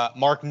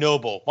Mark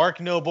Noble.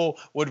 Mark Noble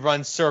would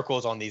run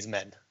circles on these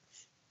men.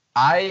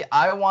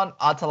 I want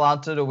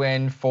Atalanta to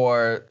win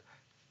for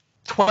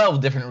 12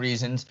 different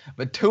reasons,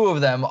 but 2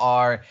 of them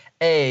are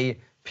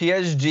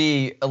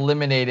PSG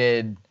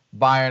eliminated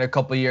Bayern a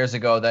couple years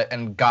ago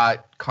and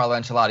got Carlo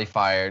Ancelotti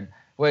fired,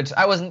 which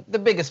I wasn't the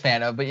biggest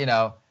fan of, but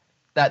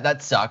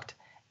that sucked.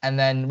 And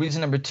then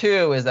reason number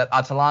 2 is that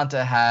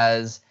Atalanta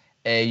has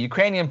a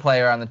Ukrainian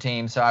player on the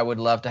team, so I would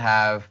love to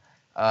have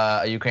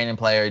a Ukrainian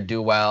player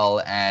do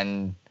well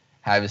and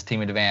have his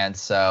team advance.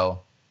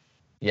 So,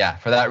 yeah,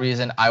 for that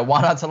reason, I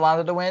want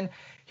Atalanta to win.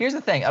 Here's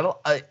the thing: I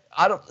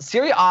don't.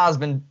 Serie A has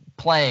been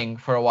playing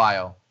for a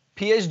while.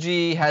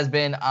 PSG has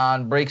been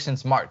on break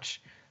since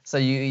March, so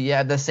you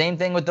had the same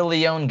thing with the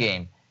Lyon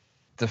game.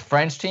 The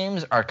French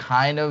teams are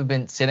kind of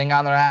been sitting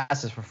on their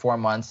asses for 4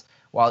 months,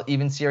 while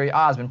even Serie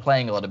A has been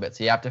playing a little bit.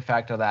 So you have to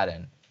factor that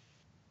in.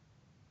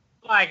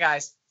 All right,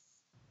 guys.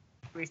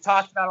 We've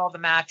talked about all the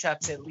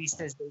matchups, at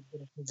least as they've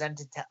been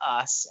presented to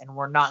us, and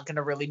we're not going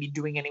to really be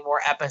doing any more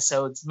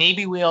episodes.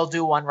 Maybe we'll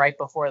do one right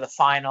before the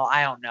final.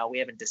 I don't know. We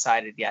haven't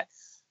decided yet.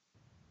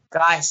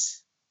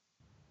 Guys,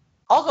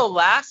 I'll go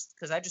last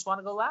because I just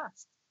want to go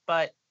last.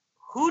 But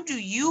who do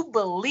you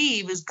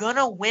believe is going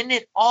to win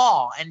it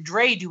all? And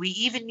Dre, do we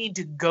even need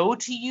to go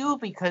to you?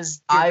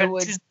 Because I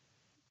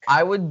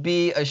would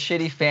be a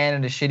shitty fan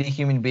and a shitty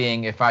human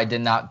being if I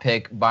did not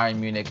pick Bayern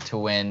Munich to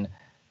win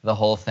the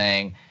whole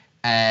thing.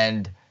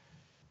 And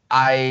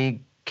I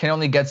can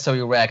only get so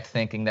erect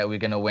thinking that we're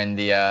going to win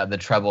the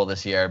treble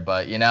this year.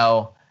 But,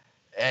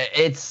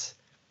 it's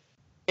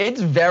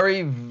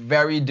very,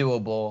 very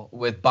doable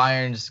with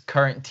Bayern's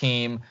current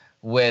team,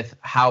 with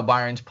how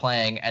Bayern's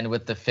playing, and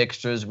with the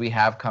fixtures we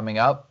have coming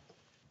up.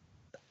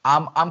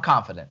 I'm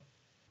confident.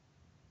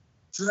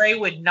 Dre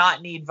would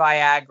not need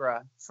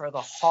Viagra for the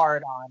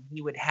hard-on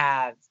he would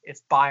have if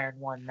Bayern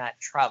won that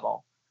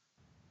treble.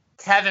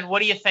 Kevin,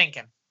 what are you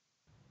thinking?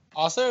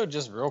 Also,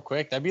 just real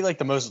quick, that'd be like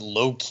the most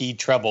low-key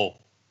treble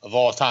of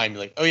all time.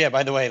 Like, oh yeah,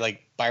 by the way,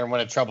 like Bayern won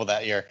a treble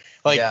that year.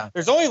 Like,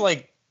 there's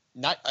only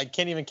I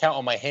can't even count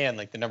on my hand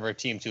like the number of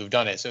teams who have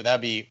done it. So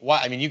that'd be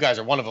why. I mean, you guys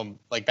are one of them,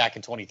 like back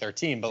in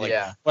 2013. But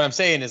what I'm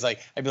saying is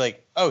like I'd be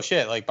like, oh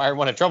shit, like Bayern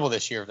won a treble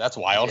this year. That's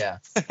wild. Yeah.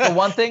 the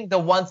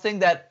one thing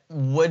that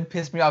would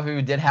piss me off if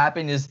it did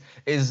happen is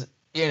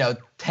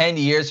 10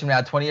 years from now,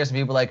 20 years from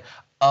people like,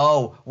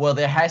 oh, well,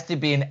 there has to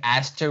be an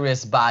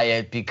asterisk by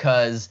it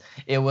because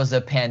it was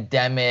a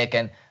pandemic.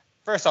 And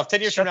first off,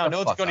 10 years from now,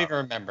 no one's going to even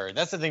remember.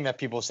 That's the thing that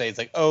people say. It's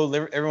like, oh,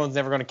 everyone's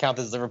never going to count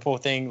this Liverpool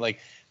thing. Like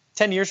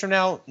 10 years from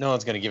now, no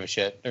one's going to give a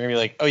shit. They're going to be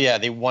like, oh, yeah,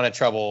 they won a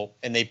treble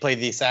and they played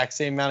the exact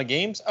same amount of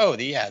games. Oh,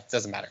 it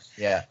doesn't matter.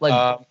 Yeah.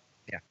 Go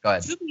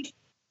ahead.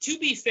 To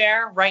be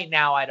fair, right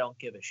now, I don't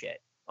give a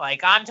shit.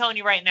 Like, I'm telling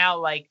you right now,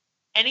 like,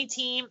 any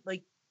team that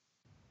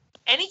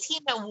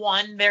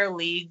won their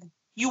league,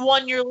 you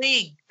won your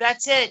league.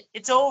 That's it.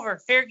 It's over.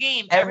 Fair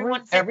game.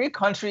 Every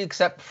country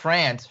except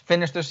France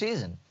finished their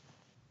season.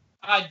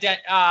 The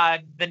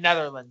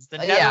Netherlands.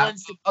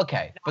 Netherlands.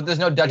 Okay, but there's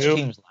no Dutch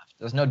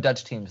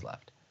teams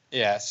left.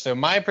 Yeah. So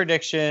my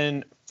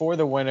prediction for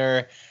the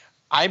winner,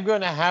 I'm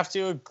going to have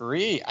to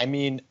agree. I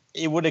mean,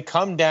 it would have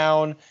come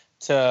down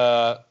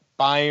to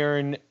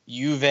Bayern,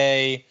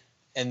 Juve,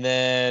 and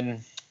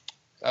then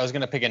I was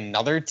going to pick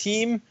another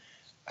team.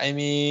 I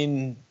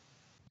mean,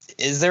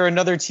 is there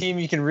another team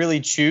you can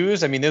really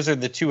choose? I mean, those are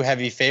the 2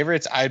 heavy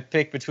favorites. I'd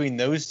pick between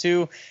those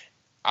 2.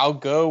 I'll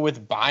go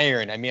with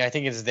Bayern. I mean, I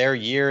think it's their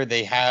year.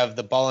 They have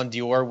the Ballon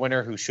d'Or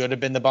winner who should have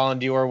been the Ballon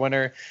d'Or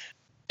winner,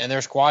 and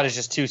their squad is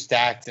just too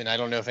stacked, and I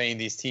don't know if any of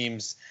these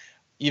teams,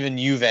 even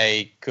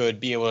Juve,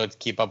 could be able to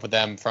keep up with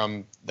them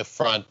from the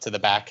front to the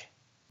back.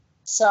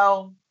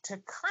 So, to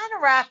kind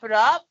of wrap it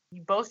up,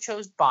 you both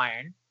chose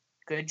Bayern.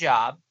 Good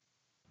job.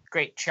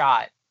 Great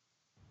shot.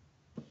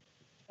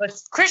 But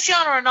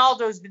Cristiano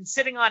Ronaldo's been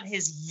sitting on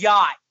his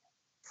yacht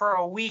for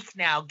a week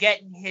now,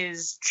 getting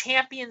his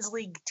Champions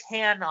League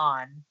tan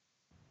on.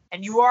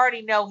 And you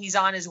already know he's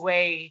on his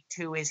way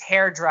to his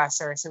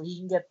hairdresser so he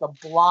can get the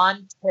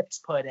blonde tips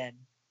put in.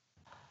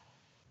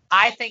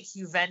 I think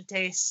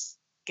Juventus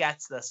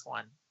gets this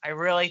one. I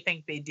really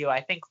think they do.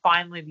 I think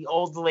finally the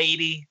old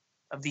lady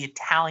of the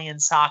Italian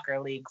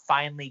soccer league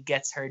finally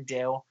gets her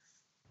due.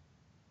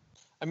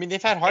 I mean,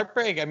 they've had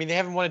heartbreak. I mean, they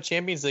haven't won a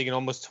Champions League in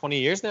almost 20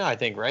 years now, I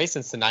think, right?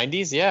 Since the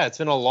 90s. Yeah, it's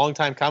been a long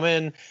time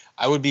coming.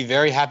 I would be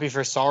very happy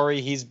for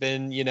Sarri. He's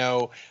been,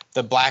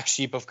 the black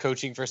sheep of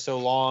coaching for so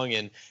long.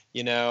 And,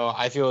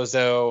 I feel as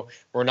though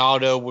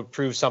Ronaldo would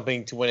prove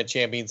something to win a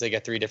Champions League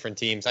at 3 different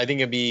teams. I think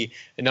it'd be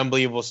an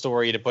unbelievable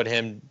story to put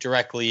him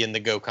directly in the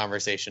GOAT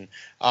conversation.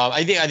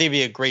 I think it'd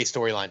be a great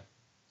storyline.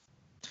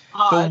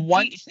 The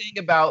one thing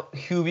about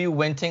Juve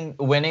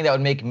winning that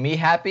would make me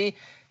happy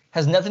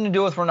has nothing to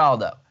do with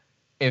Ronaldo.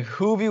 If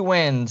Juve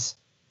wins,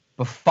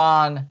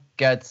 Buffon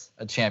gets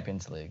a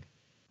Champions League.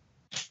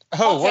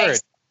 Oh, okay. Word.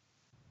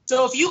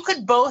 So if you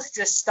could both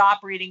just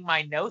stop reading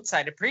my notes,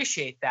 I'd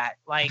appreciate that.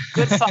 Like,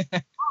 good fuck.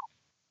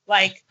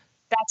 Like,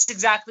 that's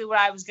exactly what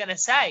I was going to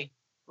say.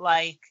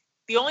 Like,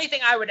 the only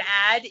thing I would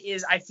add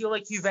is I feel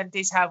like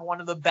Juventus have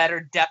one of the better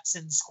depths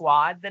in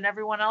squad than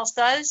everyone else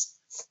does.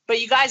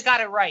 But you guys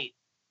got it right.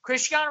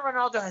 Cristiano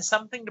Ronaldo has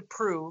something to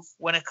prove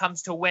when it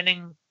comes to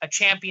winning a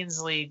Champions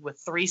League with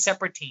 3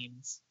 separate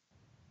teams.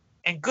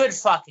 And good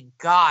fucking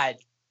God,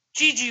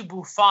 Gigi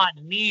Buffon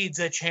needs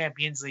a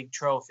Champions League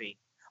trophy.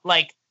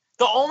 Like,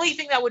 the only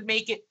thing that would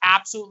make it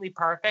absolutely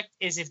perfect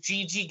is if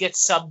Gigi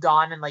gets subbed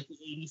on in like the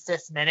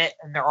 85th minute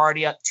and they're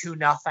already up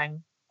 2-0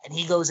 and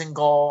he goes in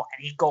goal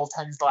and he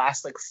goaltends the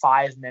last like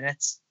 5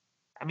 minutes.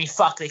 I mean,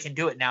 fuck, they can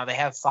do it now. They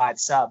have 5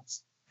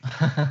 subs.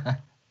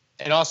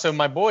 And also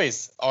my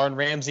boys, Aaron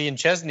Ramsey and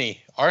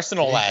Chesney,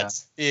 Arsenal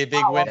lads. Be a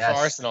big win for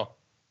Arsenal.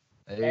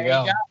 There you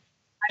go.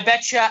 I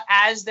bet you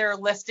as they're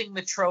lifting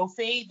the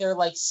trophy, they're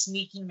like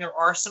sneaking their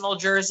Arsenal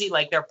jersey,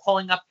 like they're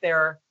pulling up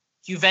their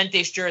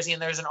Juventus jersey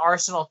and there's an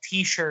Arsenal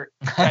t-shirt.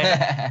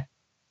 Right?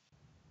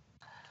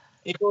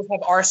 They both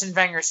have Arsene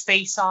Wenger's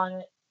face on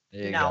it.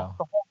 There you go.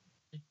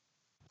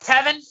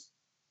 Kevin,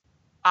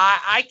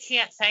 I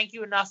can't thank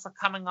you enough for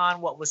coming on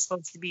what was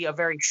supposed to be a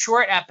very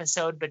short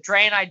episode, but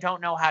Dre and I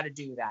don't know how to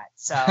do that.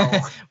 So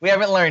we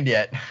haven't learned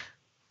yet.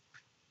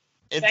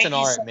 It's an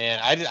art, man.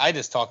 I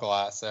just talk a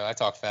lot, so I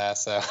talk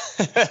fast. So,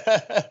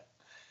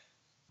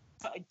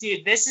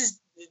 dude, this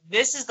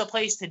is the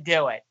place to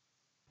do it.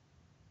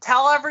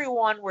 Tell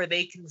everyone where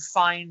they can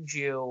find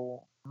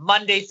you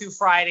Monday through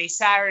Friday,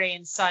 Saturday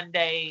and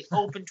Sunday,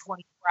 open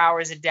 24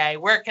 hours a day.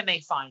 Where can they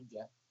find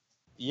you?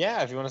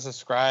 Yeah, if you want to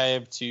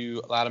subscribe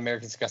to Loud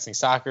Americans Discussing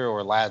Soccer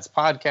or Lads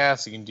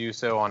Podcast, you can do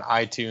so on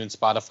iTunes,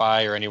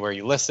 Spotify, or anywhere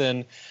you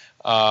listen.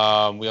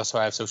 We also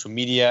have social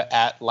media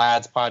at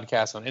Lads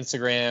Podcast on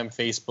Instagram,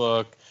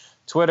 Facebook,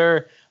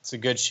 Twitter. It's a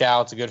good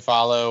shout. It's a good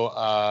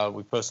follow.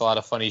 We post a lot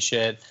of funny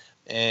shit,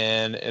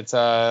 and it's it's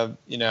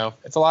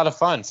a lot of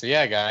fun. So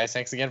yeah, guys,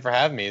 thanks again for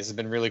having me. This has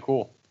been really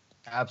cool.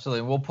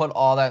 Absolutely. We'll put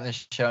all that in the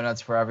show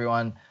notes for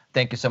everyone.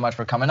 Thank you so much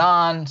for coming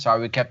on.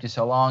 Sorry we kept you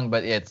so long,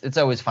 but it's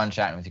always fun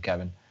chatting with you,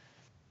 Kevin.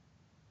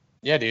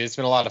 Yeah, dude, it's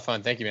been a lot of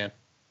fun. Thank you, man.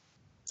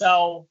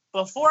 So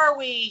before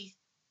we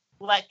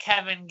let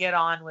Kevin get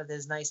on with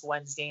his nice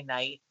Wednesday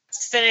night,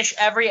 let's finish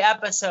every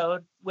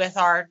episode with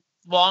our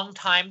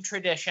long-time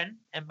tradition.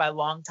 And by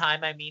long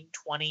time, I mean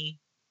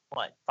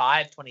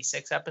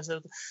 26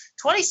 episodes.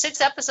 26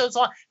 episodes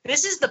long.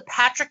 This is the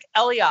Patrick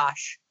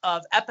Eliash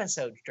of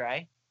episodes,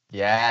 Dre.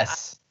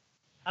 Yes.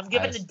 I'm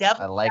giving the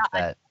devil. I like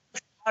that.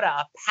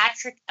 A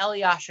Patrick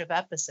Eliash of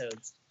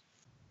episodes.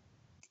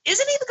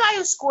 Isn't he the guy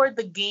who scored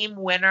the game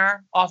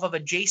winner off of a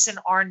Jason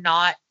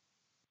Arnott?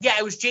 Yeah,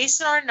 it was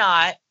Jason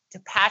Arnott to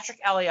Patrick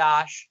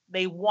Eliash.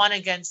 They won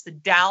against the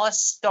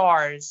Dallas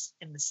Stars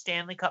in the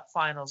Stanley Cup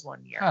Finals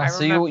one year. Oh,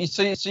 so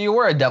you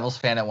were a Devils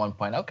fan at one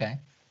point. Okay.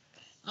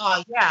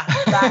 Oh yeah,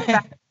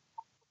 back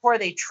before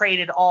they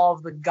traded all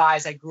of the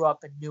guys I grew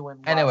up and knew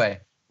and loved.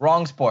 Anyway,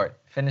 wrong sport.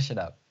 Finish it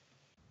up.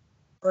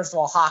 First of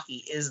all,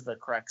 hockey is the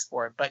correct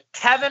sport. But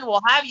Kevin,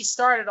 we'll have you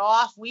started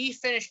off. We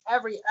finish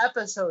every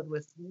episode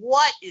with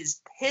what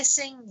is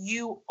pissing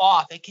you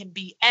off. It can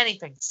be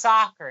anything.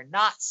 Soccer,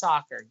 not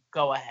soccer.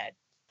 Go ahead.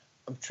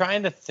 I'm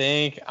trying to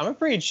think. I'm a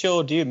pretty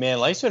chill dude, man.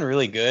 Life's been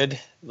really good.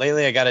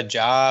 Lately, I got a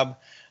job.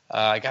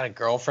 I got a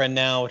girlfriend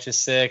now, which is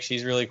sick.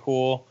 She's really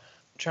cool.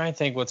 I'm trying to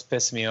think what's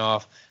pissing me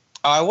off.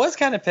 I was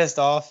kind of pissed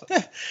off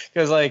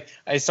because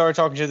I started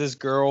talking to this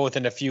girl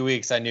within a few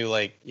weeks. I knew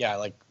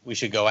we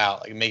should go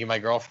out, making my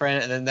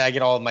girlfriend. And then I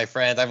get all of my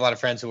friends. I have a lot of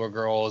friends who are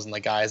girls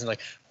and guys. And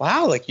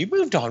wow, you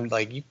moved on.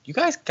 You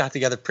guys got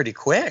together pretty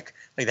quick.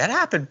 like, that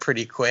happened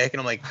pretty quick. And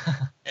I'm like,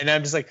 and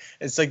I'm just like,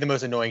 it's like the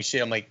most annoying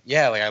shit. I'm like,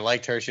 yeah, like I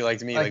liked her. She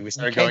liked me. Like we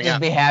started going out. You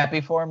can't just be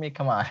happy for me?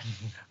 Come on.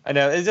 I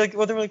know. It's like,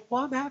 well, they were like,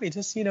 well, I'm happy.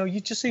 Just,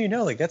 just so you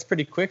know, like, that's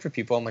pretty quick for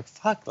people. I'm like,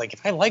 fuck, like,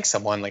 if I like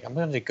someone, like, I'm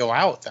going to go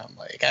out with them.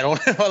 Like, I don't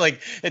like,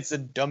 it's the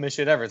dumbest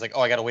shit ever. It's like,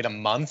 oh, I got to wait a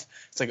month.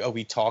 It's like, oh,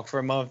 we talked for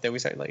a month. Then we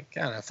start, like,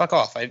 I don't know, fuck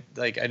off. I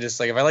just,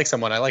 like, if I like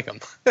someone, I like them.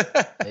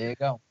 There you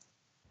go.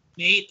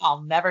 Nate,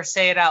 I'll never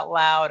say it out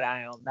loud.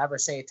 I'll never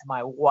say it to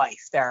my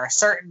wife. There are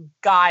certain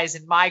guys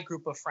in my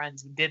group of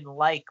friends who didn't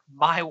like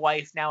my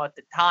wife now at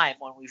the time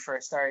when we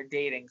first started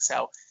dating.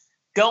 So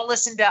don't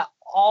listen to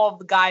all of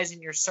the guys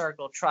in your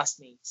circle. Trust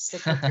me.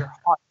 Stick with your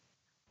heart.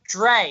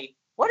 Dre,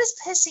 what is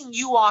pissing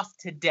you off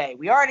today?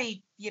 We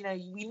already,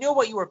 we knew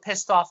what you were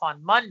pissed off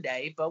on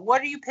Monday, but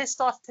what are you pissed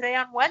off today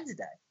on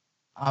Wednesday?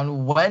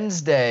 On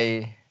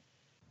Wednesday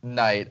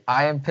night,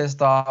 I am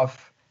pissed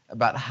off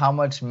about how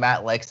much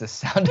Matt likes the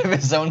sound of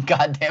his own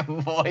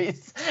goddamn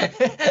voice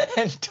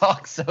and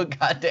talks so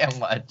goddamn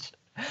much.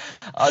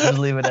 I'll just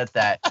leave it at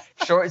that.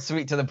 Short,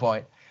 sweet, to the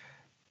point.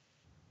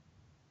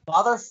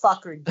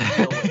 Motherfucker,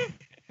 deal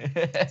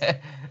with.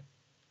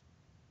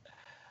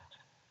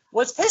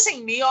 What's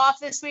pissing me off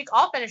this week,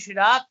 I'll finish it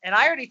up, and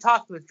I already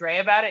talked with Dre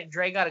about it, and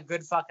Dre got a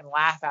good fucking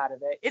laugh out of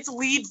it. It's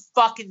Leeds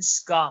fucking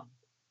scum.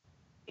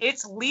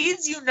 It's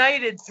Leeds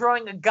United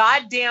throwing a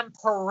goddamn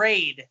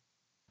parade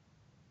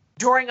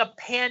during a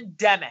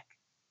pandemic.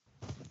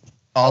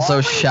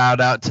 Also,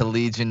 shout out to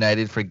Leeds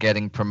United for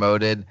getting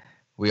promoted.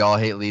 We all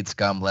hate Leeds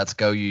scum. Let's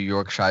go, you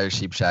Yorkshire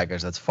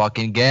Sheepshaggers. Let's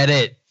fucking get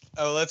it.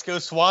 Oh, let's go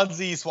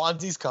Swansea.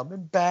 Swansea's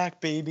coming back,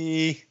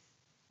 baby.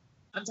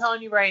 I'm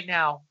telling you right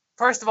now.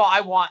 First of all, I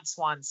want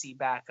Swansea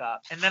back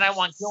up. And then I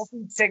want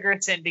Gylfi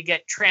Sigurdsson to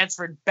get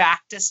transferred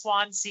back to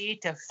Swansea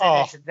to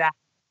finish that.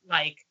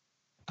 Like,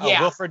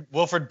 yeah.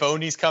 Wilfred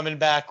Boney's coming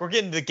back. We're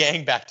getting the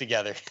gang back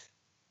together.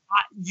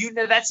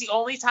 That's the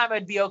only time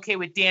I'd be okay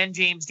with Dan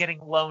James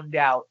getting loaned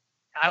out.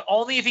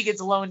 Only if he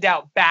gets loaned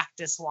out back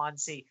to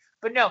Swansea.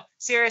 But no,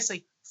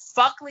 seriously,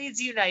 fuck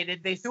Leeds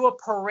United. They threw a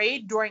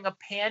parade during a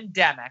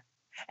pandemic.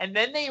 And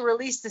then they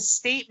released a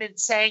statement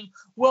saying,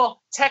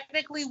 well,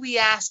 technically we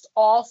asked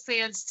all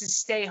fans to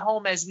stay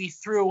home as we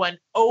threw an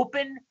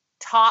open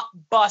top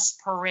bus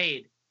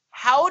parade.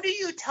 How do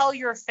you tell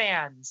your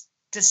fans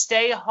to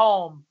stay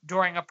home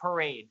during a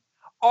parade?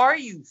 Are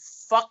you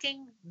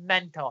fucking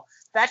mental?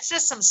 That's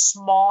just some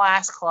small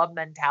ass club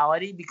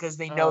mentality because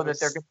they know that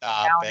they're going to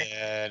stop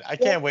it. I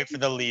can't wait for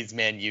the Leeds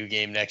Man U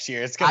game next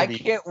year. It's going to be. I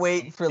can't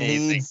wait for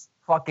Leeds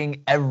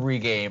fucking every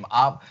game.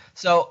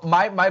 So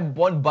my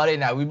one buddy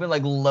and I, we've been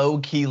like low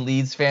key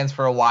Leeds fans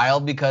for a while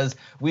because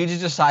we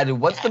just decided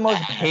what's the most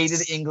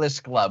hated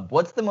English club?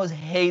 What's the most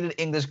hated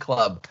English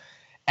club?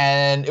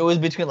 And it was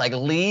between like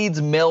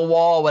Leeds,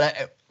 Millwall,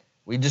 whatever.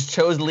 We just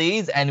chose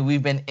Leeds and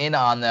we've been in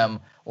on them.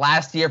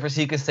 Last year for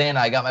Sika Santa,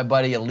 I got my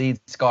buddy a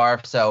Leeds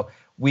scarf, so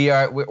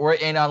we're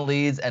in on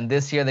Leeds, and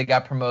this year they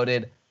got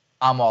promoted.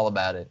 I'm all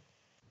about it.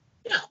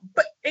 Yeah,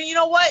 and you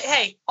know what?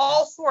 Hey,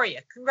 all for you.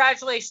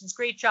 Congratulations,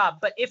 great job.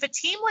 But if a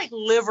team like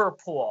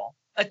Liverpool,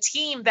 a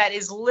team that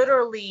is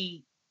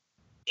literally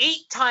 8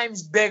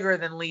 times bigger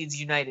than Leeds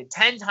United,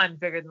 10 times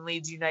bigger than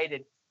Leeds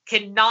United,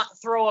 cannot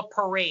throw a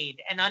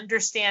parade and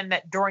understand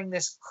that during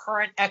this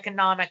current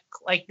economic,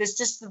 like this,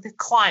 just the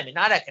climate,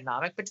 not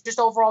economic, but just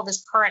overall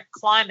this current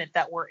climate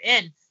that we're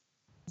in,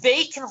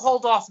 they can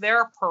hold off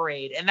their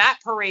parade, and that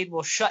parade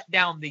will shut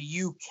down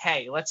the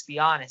UK. Let's be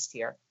honest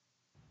here.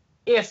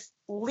 If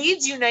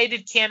Leeds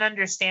United can't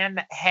understand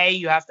that, hey,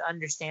 you have to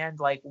understand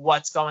like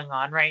what's going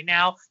on right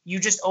now. You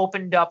just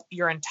opened up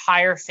your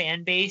entire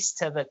fan base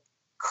to the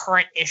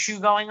current issue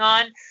going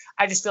on.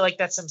 I just feel like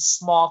that's some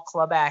small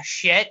club ass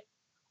shit.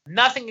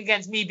 Nothing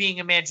against me being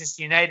a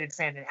Manchester United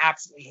fan and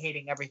absolutely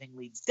hating everything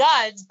Leeds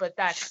does, but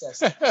that's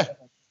just. And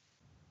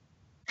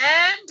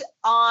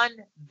on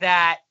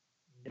that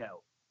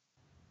note,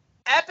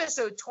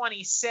 episode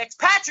 26,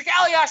 Patrick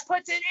Elias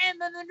puts it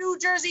in, and the New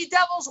Jersey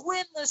Devils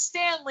win the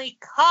Stanley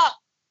Cup.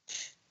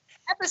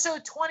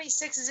 Episode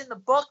 26 is in the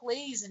book,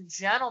 ladies and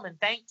gentlemen.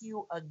 Thank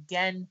you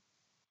again,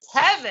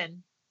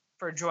 Kevin,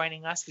 for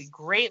joining us. We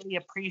greatly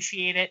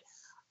appreciate it.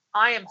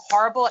 I am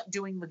horrible at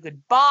doing the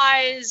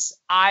goodbyes.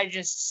 I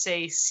just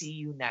say see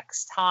you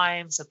next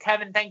time. So,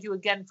 Kevin, thank you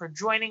again for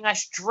joining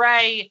us.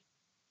 Dre,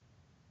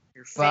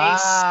 your face.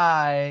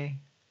 Bye.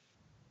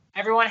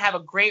 Everyone have a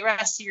great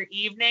rest of your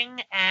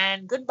evening,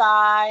 and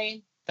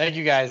goodbye. Thank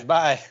you, guys.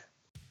 Bye.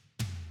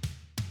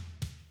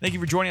 Thank you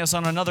for joining us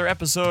on another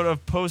episode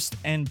of Post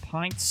and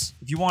Pints.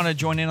 If you want to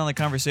join in on the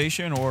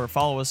conversation or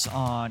follow us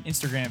on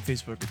Instagram,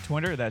 Facebook, or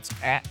Twitter, that's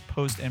at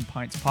Post and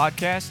Pints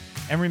Podcast.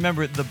 And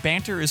remember, the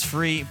banter is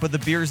free, but the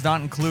beer is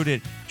not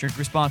included. Drink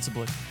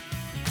responsibly.